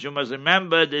Times, you must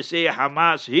remember, they say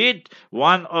Hamas hit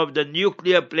one of the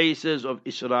nuclear places of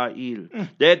Israel.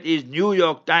 That is New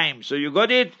York Times. So you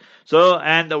got it? So,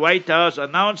 and the White House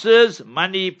announces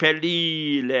money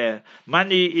pelile.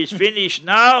 Money is finished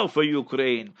now for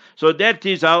Ukraine. So that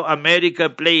is how America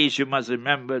plays. You must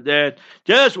remember that.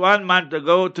 Just 1 month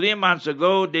ago, 3 months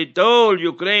ago, they told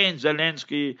Ukraine,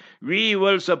 Zelensky, we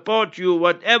will support you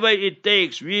whatever it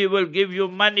takes. We will give you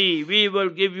money. We will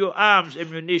give you arms,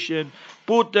 ammunition.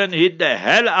 Putin hit the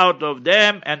hell out of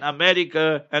them, and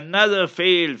America, another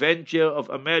failed venture of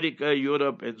America,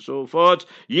 Europe, and so forth.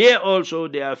 Here also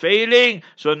they are failing,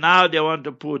 so now they want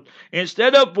to put,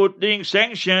 instead of putting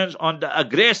sanctions on the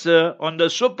aggressor, on the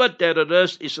super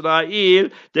terrorist Israel,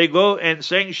 they go and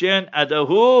sanction the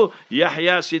who?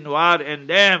 Yahya Sinwar and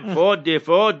them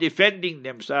for defending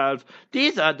themselves.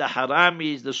 These are the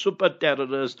haramis, the super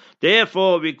terrorists.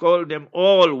 Therefore, we call them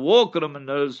all war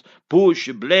criminals. Bush,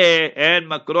 Blair, and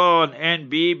Macron, and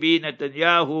Bibi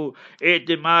Netanyahu,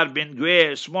 Itamar Ben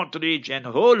Gvir, Smotrich, and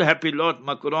whole happy lot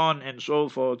Macron, and so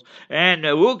forth. And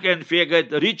who can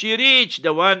forget Richie Rich,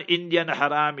 the one Indian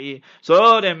harami?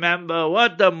 So remember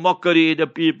what the mockery the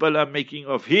people are making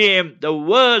of him, the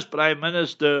worst prime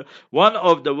minister, one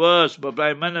of the worst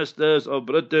prime ministers of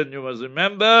Britain. You must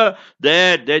remember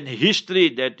that then history,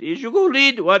 that is, you go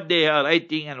read what they are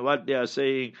writing and what they are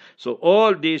saying. So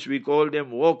all this we call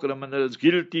them war criminals,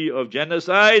 guilty of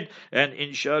genocide, and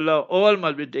inshallah all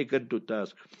must be taken to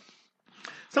task.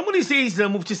 Somebody says,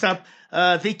 Mufti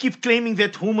Saab, they keep claiming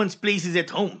that women's place is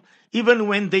at home. Even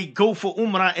when they go for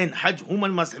Umrah and Hajj,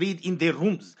 women must read in their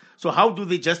rooms. So how do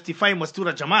they justify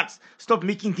Mastura Jamaats? Stop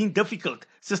making things difficult.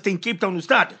 Sister in Cape Town,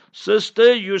 Ustad.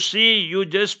 Sister, you see, you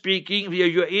just speaking,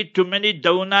 you eat too many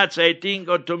donuts, I think,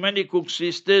 or too many cook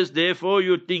sisters, therefore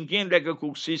you're thinking like a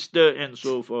cook sister and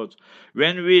so forth.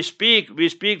 When we speak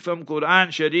from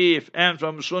Quran Sharif and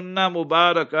from Sunnah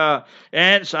Mubarakah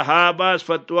and Sahaba's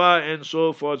fatwa and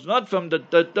so forth, not from the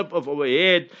top of our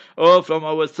head or from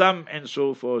our thumb and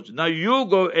so forth. Now you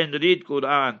go and read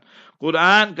Quran.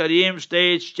 Quran Kareem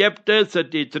states, chapter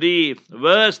 33,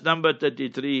 verse number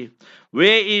 33.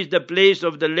 Where is the place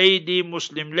of the lady,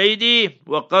 Muslim lady?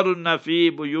 وَقَرْنَ فِي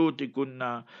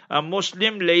بُيُوتِكُنَّ. A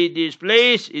Muslim lady's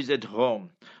place is at home.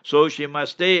 So she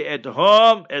must stay at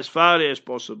home as far as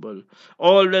possible.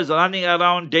 Always running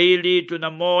around daily to the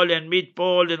mall and meet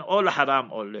Paul and all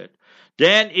haram, all that.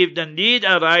 Then if the need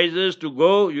arises to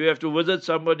go, you have to visit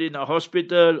somebody in a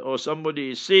hospital, or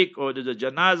somebody is sick, or there's a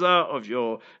janaza of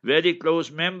your very close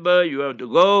member, you have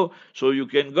to go. So you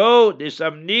can go. There's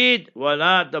some need.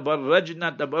 وَلَا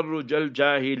تَبَرَّجْنَا تَبَرُّجَ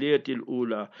الْجَاهِلِيَةِ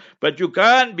الْأُولَى. But you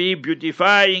can't be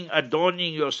beautifying,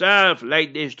 adorning yourself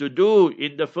like they used to do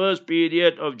in the first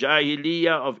period of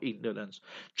Jahiliyyah, of ignorance.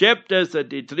 Chapter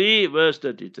 33, verse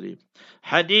 33.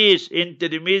 Hadith in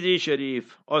Tirmidhi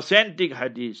Sharif, authentic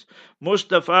hadith.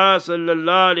 Mustafa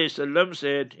sallallahu alaihi wasallam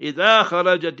said, إِذَا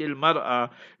خَرَجَتِ الْمَرْأَةِ,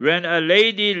 when a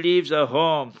lady leaves her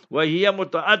home, وَهِيَ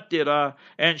مُتَأَتِّرَةٌ,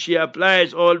 and she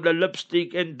applies all the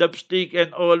lipstick and dipstick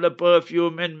and all the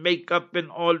perfume and makeup and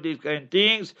all these kind of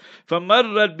things,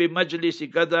 فَمَرَّتْ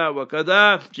بِمَجْلِسِ كَذَا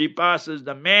وَكَذَا, she passes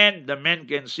the man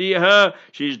can see her,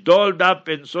 she's dolled up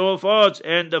and so forth,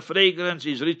 and the fragrance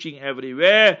is reaching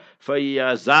everywhere, فَهِيَ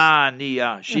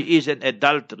زَانِيَةٌ, she is an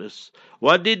adulteress.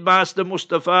 What did Master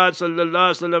Mustafa sallallahu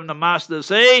alaihi wasallam, the Master,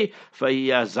 say? فَهِيَ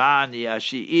زَانِيَةٌ,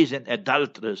 she is an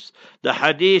adulteress. The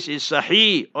hadith is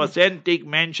sahih, authentic,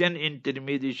 mentioned in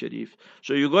Tirmidhi Sharif.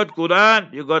 So you got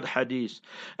Quran, you got hadith,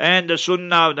 and the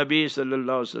Sunnah of Nabi sallallahu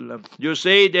alaihi wasallam. You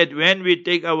say that when we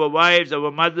take our wives,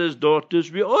 our mothers,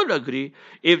 daughters, we all agree.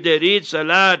 If they read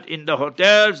Salat in the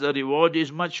hotels, the reward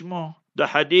is much more. The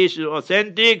hadith is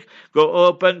authentic. Go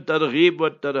open Targhib wa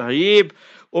Tarheeb.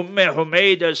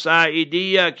 Humayda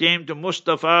Sa'idiyya came to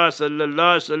Mustafa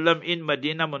sallallahu alaihi wasallam in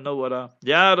Medina Munawwara.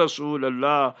 Ya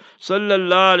Rasulullah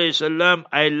sallallahu alaihi wasallam,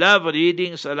 I love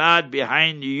reading Salat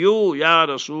behind you, Ya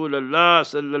Rasulullah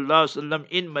sallallahu alaihi wasallam,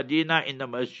 in Medina in the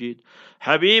masjid.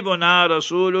 Habibuna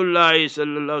Rasulullah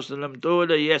sallallahu alaihi wasallam told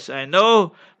her, yes, I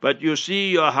know, but you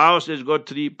see your house has got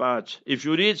three parts. If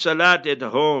you read Salat at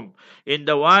home, in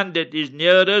the one that is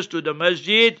nearest to the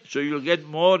masjid, so you'll get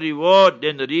more reward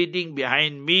than reading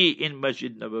behind me in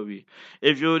Masjid Nabawi.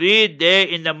 If you read there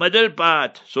in the middle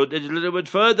part, so that's a little bit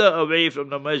further away from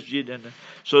the masjid, and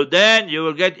So then you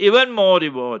will get even more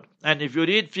reward. And if you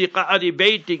read Fiqh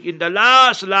Baitik in the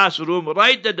last room,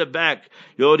 right at the back,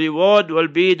 your reward will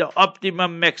be the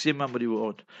optimum, maximum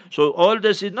reward. So all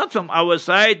this is not from our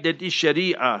side, that is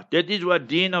Sharia. That is what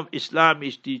Deen of Islam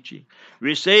is teaching.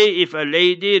 We say if a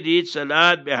lady reads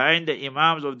Salat behind the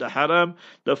Imams of the Haram,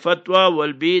 the fatwa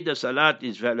will be the Salat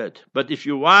is valid. But if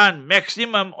you want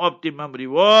maximum, optimum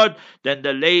reward, then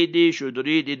the lady should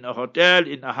read in a hotel,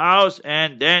 in a house,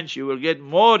 and then she will get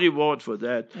more reward for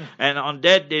that. And on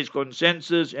that there is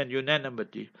consensus and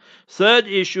unanimity. Third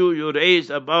issue you raised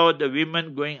about the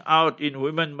women going out in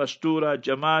women mastura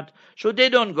jamaat. So they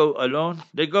don't go alone.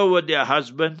 They go with their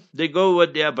husband. They go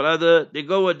with their brother. They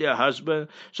go with their husband.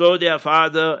 So their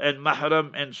father and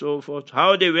mahram and so forth.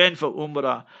 How they went for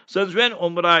umrah. Since when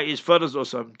umrah is farz or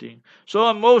something.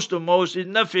 So most is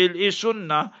nafil, is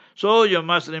sunnah. So you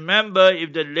must remember,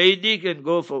 if the lady can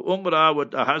go for umrah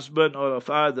with a husband or a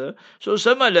father, so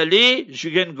similarly she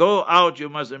can go out, you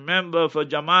must remember, for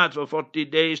jamaat for 40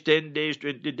 days, 10 days,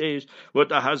 20 days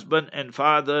with a husband and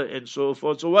father and so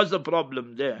forth. So what's the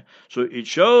problem there? So it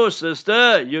shows,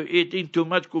 sister, you're eating too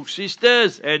much cooked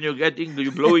sisters and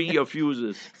you're blowing your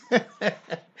fuses.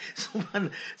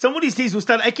 Somebody says,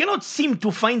 Ustad, I cannot seem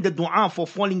to find the dua for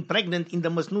falling pregnant in the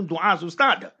Masnoon du'as,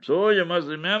 Ustad. So you must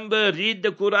remember, read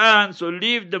the Quran. So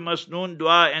leave the Masnoon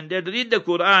dua and then read the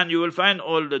Quran. You will find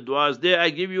all the duas. There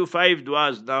I give you 5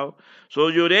 duas now. So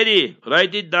you ready?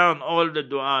 Write it down, all the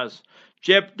duas.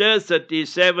 Chapter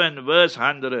 37, verse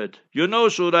 100. You know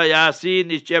Surah Yasin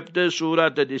is chapter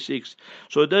Surah 36.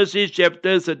 So this is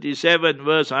chapter 37,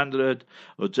 verse 100.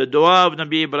 It's a dua of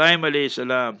Nabi Ibrahim alayhi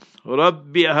salam.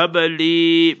 Rabbi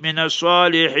habali minas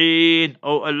salihin.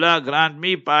 Oh Allah, grant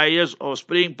me pious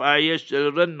offspring, pious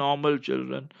children, normal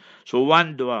children. So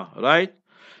one dua, right?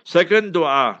 Second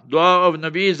dua of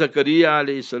Nabi Zakaria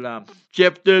alayhi salam.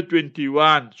 Chapter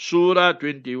 21, Surah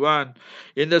 21,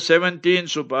 in the 17th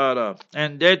Supara.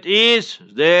 And that is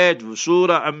that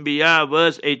Surah Anbiya,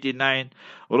 verse 89.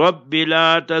 رَبِّ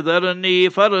لَا تَذَرْنِي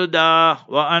فَرْدًا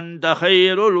وَأَنْتَ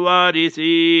خَيْرُ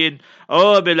الْوَارِثِينَ.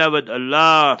 Oh beloved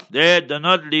Allah, that do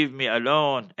not leave me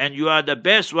alone, and you are the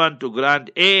best one to grant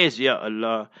heirs, Ya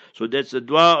Allah. So that's the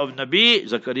dua of Nabi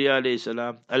Zakaria alayhi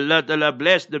salam. Allah Ta'ala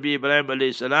blessed Nabi Ibrahim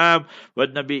alayhi salam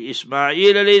with Nabi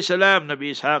Ismail alayhi salam,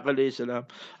 Nabi Ishaq alayhi salam.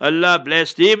 Allah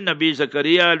blessed him, Nabi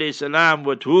Zakaria alayhi salam,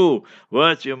 with who?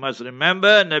 What you must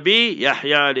remember, Nabi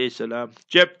Yahya alayhi salam.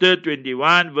 Chapter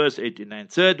 21, verse 89.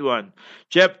 Third one,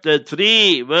 chapter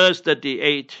 3, verse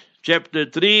 38. Chapter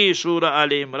 3, Surah Al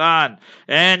Imran,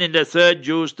 and in the third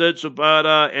juz, third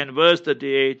supara, and verse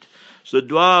 38. So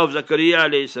dua of Zakaria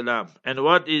alayhi salam. And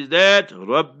what is that?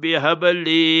 Rabbi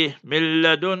habali min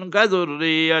ladunka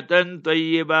dhurriyatan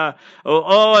tayyiba. O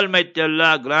Almighty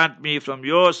Allah, grant me from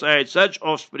your side such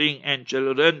offspring and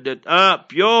children that are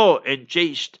pure and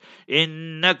chaste.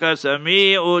 Innaka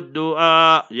sami'ud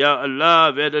du'a. Ya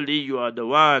Allah, verily you are the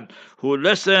one who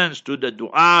listens to the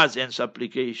du'as and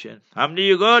supplication. How many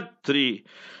you got? 3.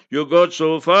 You got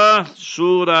so far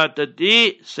Surah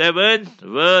 37,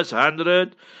 verse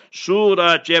 100.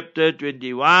 Surah chapter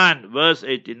 21, verse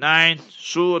 89.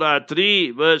 Surah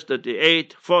 3, verse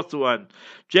 38. Fourth one.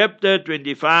 Chapter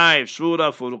 25,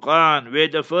 Surah Furqan, where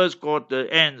the first quarter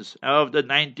ends of the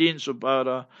 19th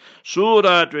Supara.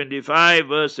 Surah 25,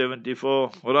 verse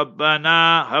 74.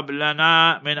 Rabbana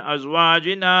hablana min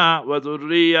azwajina wa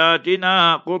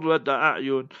dhurriyatina qurrata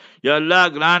a'yun. Ya Allah,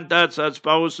 grant us such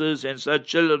spouses and such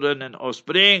children and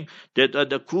offspring that are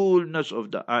the coolness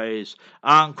of the eyes.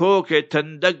 Aankho ke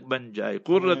tandak ban jaye.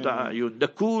 Qurrata a'yun. The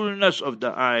coolness of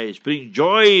the eyes. Bring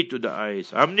joy to the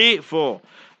eyes. How many? 4.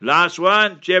 Last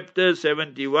one, chapter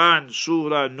 71,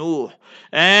 Surah Nuh.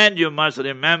 And you must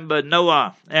remember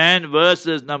Noah. And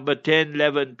verses number 10,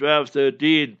 11, 12,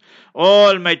 13.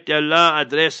 Almighty Allah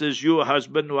addresses you,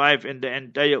 husband, wife, and the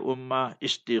entire ummah.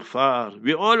 Istighfar.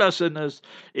 We all are sinners.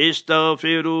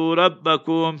 Istaghfiru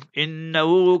rabbakum.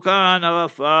 Innahu kana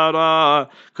ghaffara.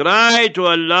 Cry to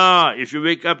Allah. If you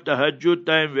wake up the Hajjud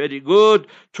time, very good.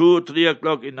 2, 3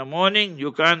 o'clock in the morning.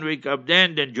 You can't wake up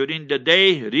then during the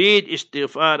day, read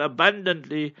istighfar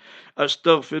abundantly.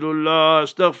 Astaghfirullah,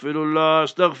 astaghfirullah,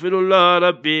 astaghfirullah,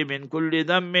 Rabbi min kulli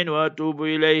dhammin wa atubu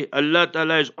ilayh. Allah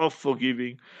Ta'ala is off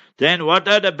forgiving. Then what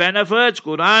are the benefits?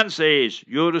 Quran says,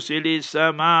 Yursili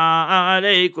sama'a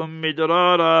alaykum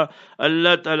midrara.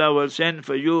 Allah Ta'ala will send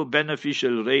for you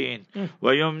beneficial rain.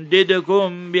 Wa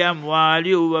yumdidukum bi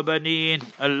amwali wa banin.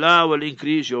 Allah will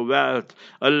increase your wealth.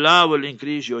 Allah will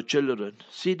increase your children.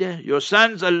 See there? Your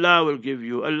sons Allah will give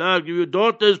you. Allah will give you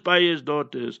daughters, pious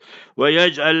daughters. Wa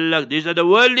yaj'al These are the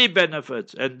worldly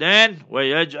benefits. And then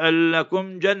وَيَجْعَلْ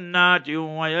لَكُمْ جَنَّاتٍ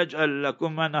وَيَجْعَلْ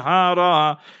لَكُمْ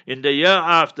أَنْهَارًا. In the year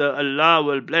after, Allah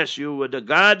will bless you with the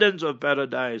gardens of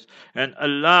paradise, and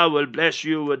Allah will bless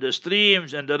you with the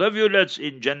streams and the rivulets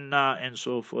in Jannah and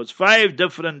so forth. 5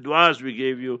 different du'as we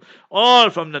gave you, all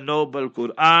from the noble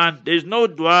Quran. There is no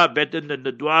dua better than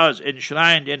the du'as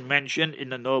enshrined and mentioned in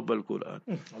the noble Quran.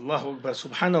 Allahu Akbar,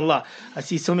 subhanallah. I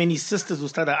see so many sisters who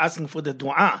started asking for the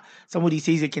dua. Somebody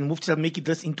says they can make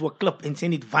this into a clip and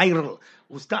send it viral.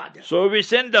 Ustad. So we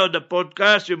send out the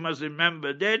podcast. You must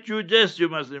remember that. You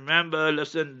must remember,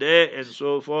 listen there and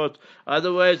so forth.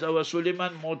 Otherwise, our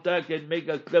Suleiman Mota can make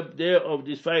a clip there of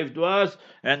these 5 du'as,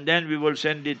 and then we will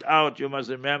send it out. You must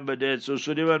remember that. So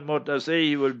Suleiman Mota say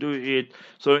he will do it.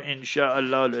 So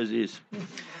inshallah al-Aziz.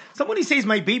 Somebody says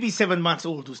my baby is 7 months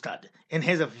old, Ustad, and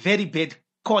has a very bad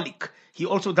colic. He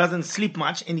also doesn't sleep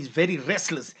much and is very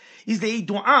restless. Is there a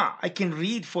dua I can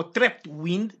read for trapped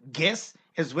wind, gas,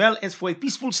 as well as for a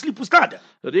peaceful sleep, Ustad?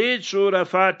 Read Surah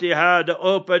Fatiha, the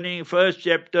opening first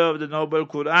chapter of the Noble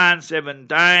Quran 7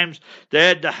 times.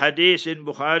 That the hadith in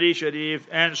Bukhari Sharif,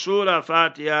 and Surah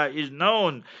Fatiha is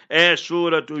known as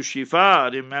Surah to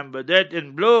Shifa. Remember that,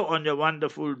 and blow on your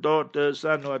wonderful daughter,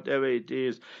 son, whatever it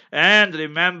is. And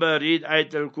remember, read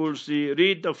Ayatul Kursi,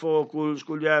 read the 4 Kuls,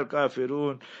 Kul Ya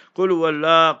Kafirun, Kul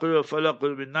Wallah, Kul Falaq,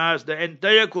 Kul Bin Nas. The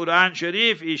entire Quran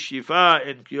Sharif is Shifa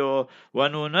and cure.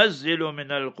 وَنُنَزِّلُ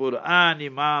مِنَ الْقُرْآنِ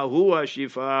مَا هُوَ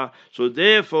شِفَاء. So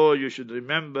therefore you should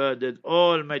remember that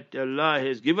Almighty Allah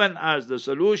has given us the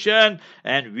solution,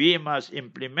 and we must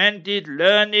implement it,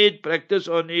 learn it, practice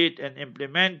on it, and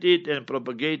implement it and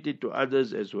propagate it to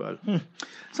others as well.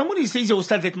 Somebody says,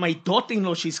 Ustad, that my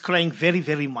daughter-in-law, she's crying very,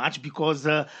 very much because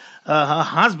her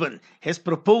husband has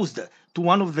proposed to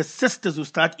one of the sisters,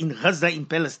 Ustad, in Gaza in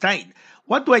Palestine.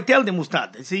 What do I tell them,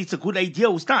 Ustad? I say it's a good idea,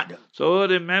 Ustad. So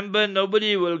remember,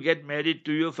 nobody will get married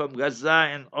to you from Gaza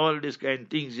and all these kind of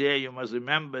things here. You must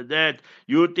remember that.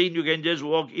 You think you can just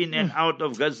walk in and out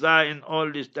of Gaza and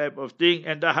all this type of thing.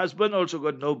 And the husband also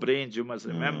got no brains. You must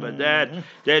remember that.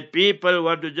 That people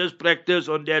want to just practice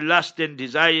on their lust and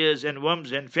desires and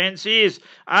whims and fancies.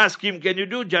 Ask him, can you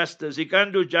do justice? He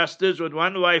can't do justice with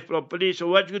one wife properly. So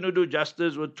what you going to do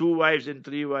justice with 2 wives and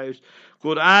 3 wives?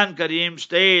 Quran Kareem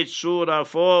states, Surah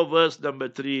 4, verse number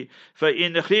 3,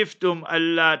 فَإِنْ خِفْتُمْ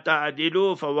أَلَّا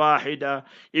تَعْدِلُوا فَوَاحِدًا.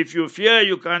 If you fear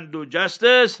you can't do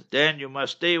justice, then you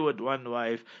must stay with 1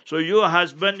 wife. So your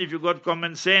husband, if you got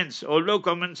common sense, although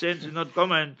common sense is not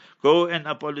common, go and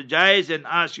apologize and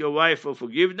ask your wife for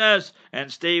forgiveness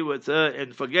and stay with her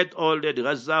and forget all that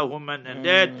Gaza woman and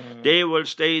that. They will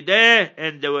stay there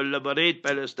and they will liberate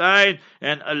Palestine,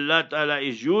 and Allah Ta'ala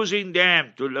is using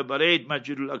them to liberate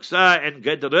Masjid al-Aqsa and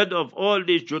get rid of all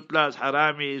these jutlas,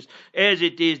 haramis. As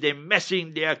it is, they're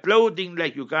messing their clothing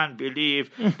like you can't believe.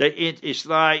 The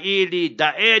Israeli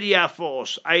Daeria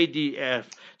Force, IDF,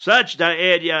 such the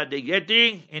area they're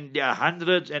getting in their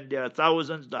hundreds and their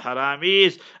thousands, the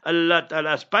haramis. Allah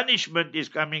Ta'ala's punishment is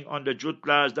coming on the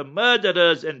jutlas, the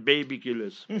murderers and baby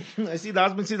killers. I see the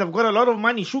husband says, I've got a lot of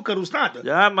money. Shukar, Ustad.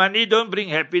 Yeah, money don't bring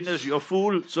happiness. You're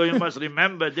fool. So you must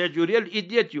remember that. You real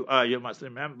idiot you are. You must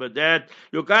remember that.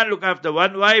 You can't look after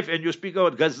 1 wife and you speak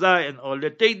about Gaza and all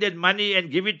that. Take that money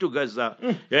and give it to Gaza.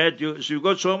 Yeah, so you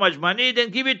got so much money, then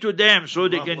give it to them so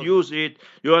they can use it.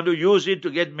 You want to use it to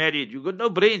get married. You got no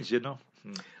brains, you know.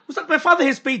 Ustad, my father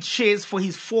has paid shares for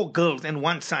his 4 girls and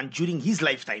 1 son during his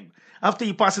lifetime. After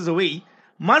he passes away,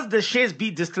 must the shares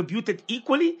be distributed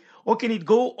equally, or can it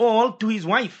go all to his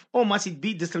wife? Or must it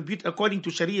be distributed according to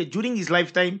Sharia during his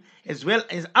lifetime as well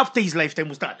as after his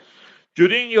lifetime, Ustad?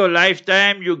 During your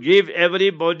lifetime, you give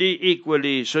everybody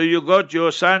equally. So you got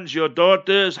your sons, your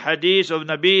daughters. Hadith of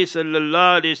Nabi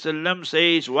sallallahu alaihi wasallam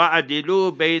says,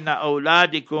 "Wa'adilu bayna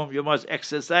awladikum." You must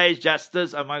exercise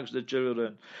justice amongst the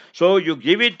children. So you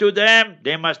give it to them.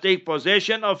 They must take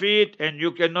possession of it, and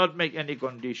you cannot make any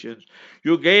conditions.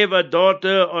 You gave a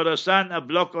daughter or a son a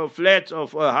block of flats or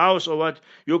a house or what.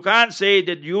 You can't say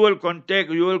that you will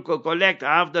collect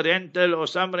half the rental or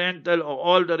some rental or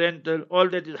all the rental. All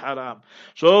that is haram.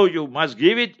 So you must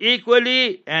give it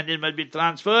equally, and it must be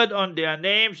transferred on their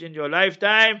names in your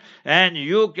lifetime, and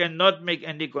you cannot make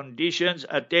any conditions,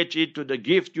 attach it to the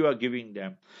gift you are giving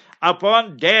them.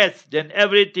 Upon death, then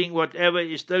everything, whatever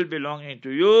is still belonging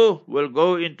to you, will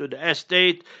go into the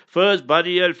estate. First,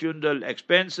 burial, funeral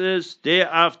expenses.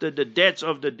 Thereafter, the debts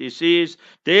of the deceased.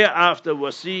 Thereafter,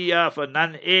 wasiyah for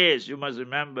non-heirs. You must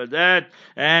remember that.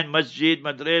 And masjid,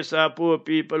 madrasa, poor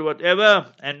people, whatever.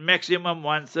 And maximum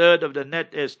 1/3 of the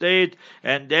net estate.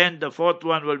 And then the fourth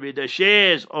one will be the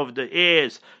shares of the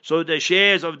heirs. So the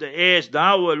shares of the heirs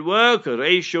now will work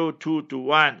ratio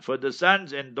 2:1 for the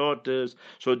sons and daughters.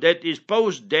 So that is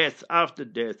post-death, after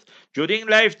death. During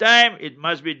lifetime, it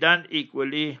must be done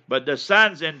equally, but the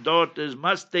sons and daughters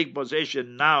must take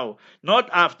possession now, not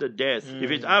after death.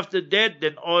 If it's after death,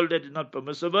 then all that is not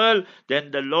permissible,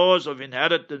 then the laws of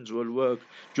inheritance will work.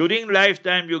 During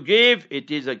lifetime you give,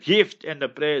 it is a gift and a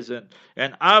present.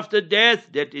 And after death,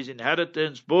 that is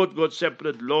inheritance. Both got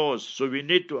separate laws. So we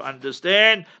need to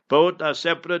understand both are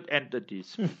separate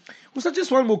entities. Ustad,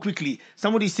 just one more quickly.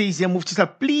 Somebody says here, Mufti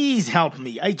Sahib, please help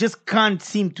me. I just can't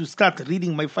seem to start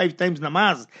reading my 5 times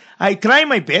namaz. I try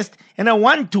my best and I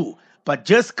want to, but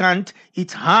just can't.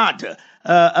 It's hard.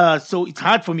 So it's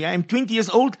hard for me. I'm 20 years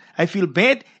old. I feel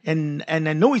bad and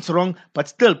I know it's wrong, but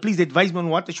still, please advise me on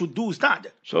what I should do, Ustad.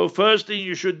 So first thing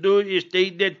you should do is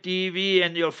take that TV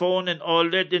and your phone and all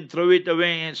that and throw it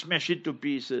away and smash it to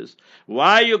pieces.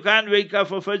 Why you can't wake up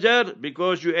for Fajr?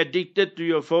 Because you're addicted to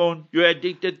your phone, you're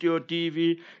addicted to your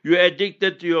TV, you're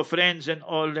addicted to your friends and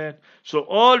all that. So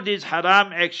all these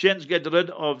haram actions, get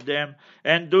rid of them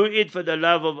and do it for the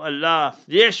love of Allah.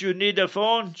 Yes, you need a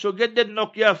phone, so get that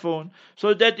Nokia phone.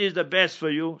 So that is the best for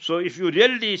you. So if you're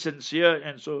really sincere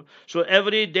and so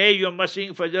every day you must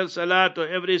sing Fajr Salat, or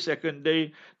every second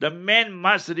day, the men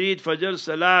must read Fajr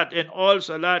Salat and all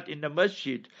Salat in the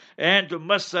masjid. And to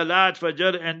must Salat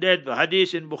Fajr, and that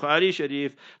hadith in Bukhari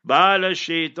Sharif, Bala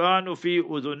shaitanu fi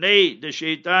udhunay, the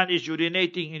shaitan is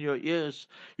urinating in your ears.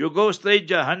 You go straight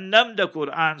Jahannam, the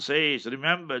Quran says.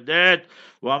 Remember that.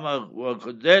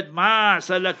 That ma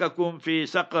salakakum fi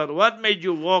saqar. What made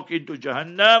you walk into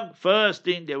Jahannam? First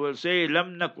thing they will say,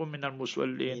 lam nakum min al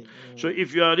muswallin. So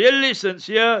if you are really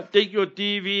sincere, take your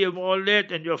TV and all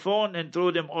that and your phone and throw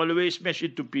them all away, smash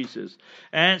it to pieces.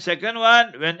 And second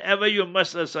one, whenever you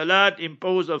miss a salat,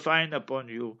 impose a fine upon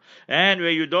you. And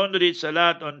where you don't read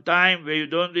salat on time, where you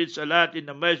don't read salat in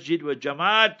the masjid with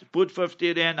jamaat, put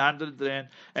 50 rand, 100 rand.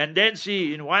 And then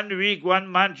see, in 1 week, 1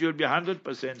 month, you'll be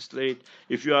 100% straight.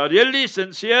 If you are really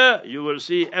sincere, you will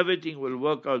see everything will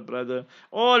work out, brother.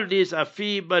 All these are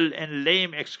feeble and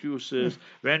lame excuses.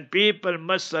 When people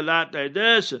miss salat like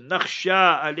this,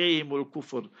 nakhsha alayhimul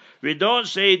kufr. We don't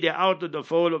say they're out of the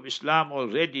fold of Islam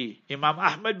already. Imam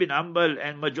Ahmad bin Hanbal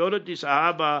and majority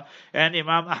Sahaba and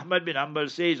Imam Ahmad bin Hanbal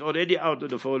says already out of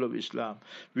the fold of Islam.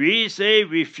 We say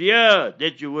we fear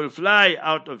that you will fly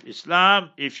out of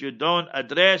Islam if you don't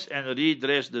address and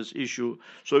redress this issue.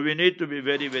 So we need to be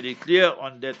very, very clear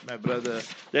on that, my brother.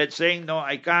 That saying, no,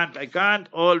 I can't,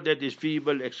 all that is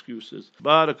feeble excuses.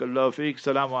 Barakallahu feek.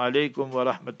 Assalamu alaikum wa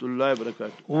rahmatullahi wa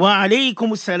barakatuh. Wa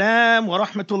alaikum assalam wa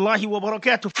rahmatullahi wa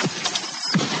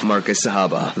barakatuh. Marcus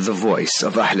Sahaba, the voice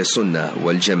of Ahl Sunnah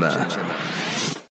wal Jama'ah.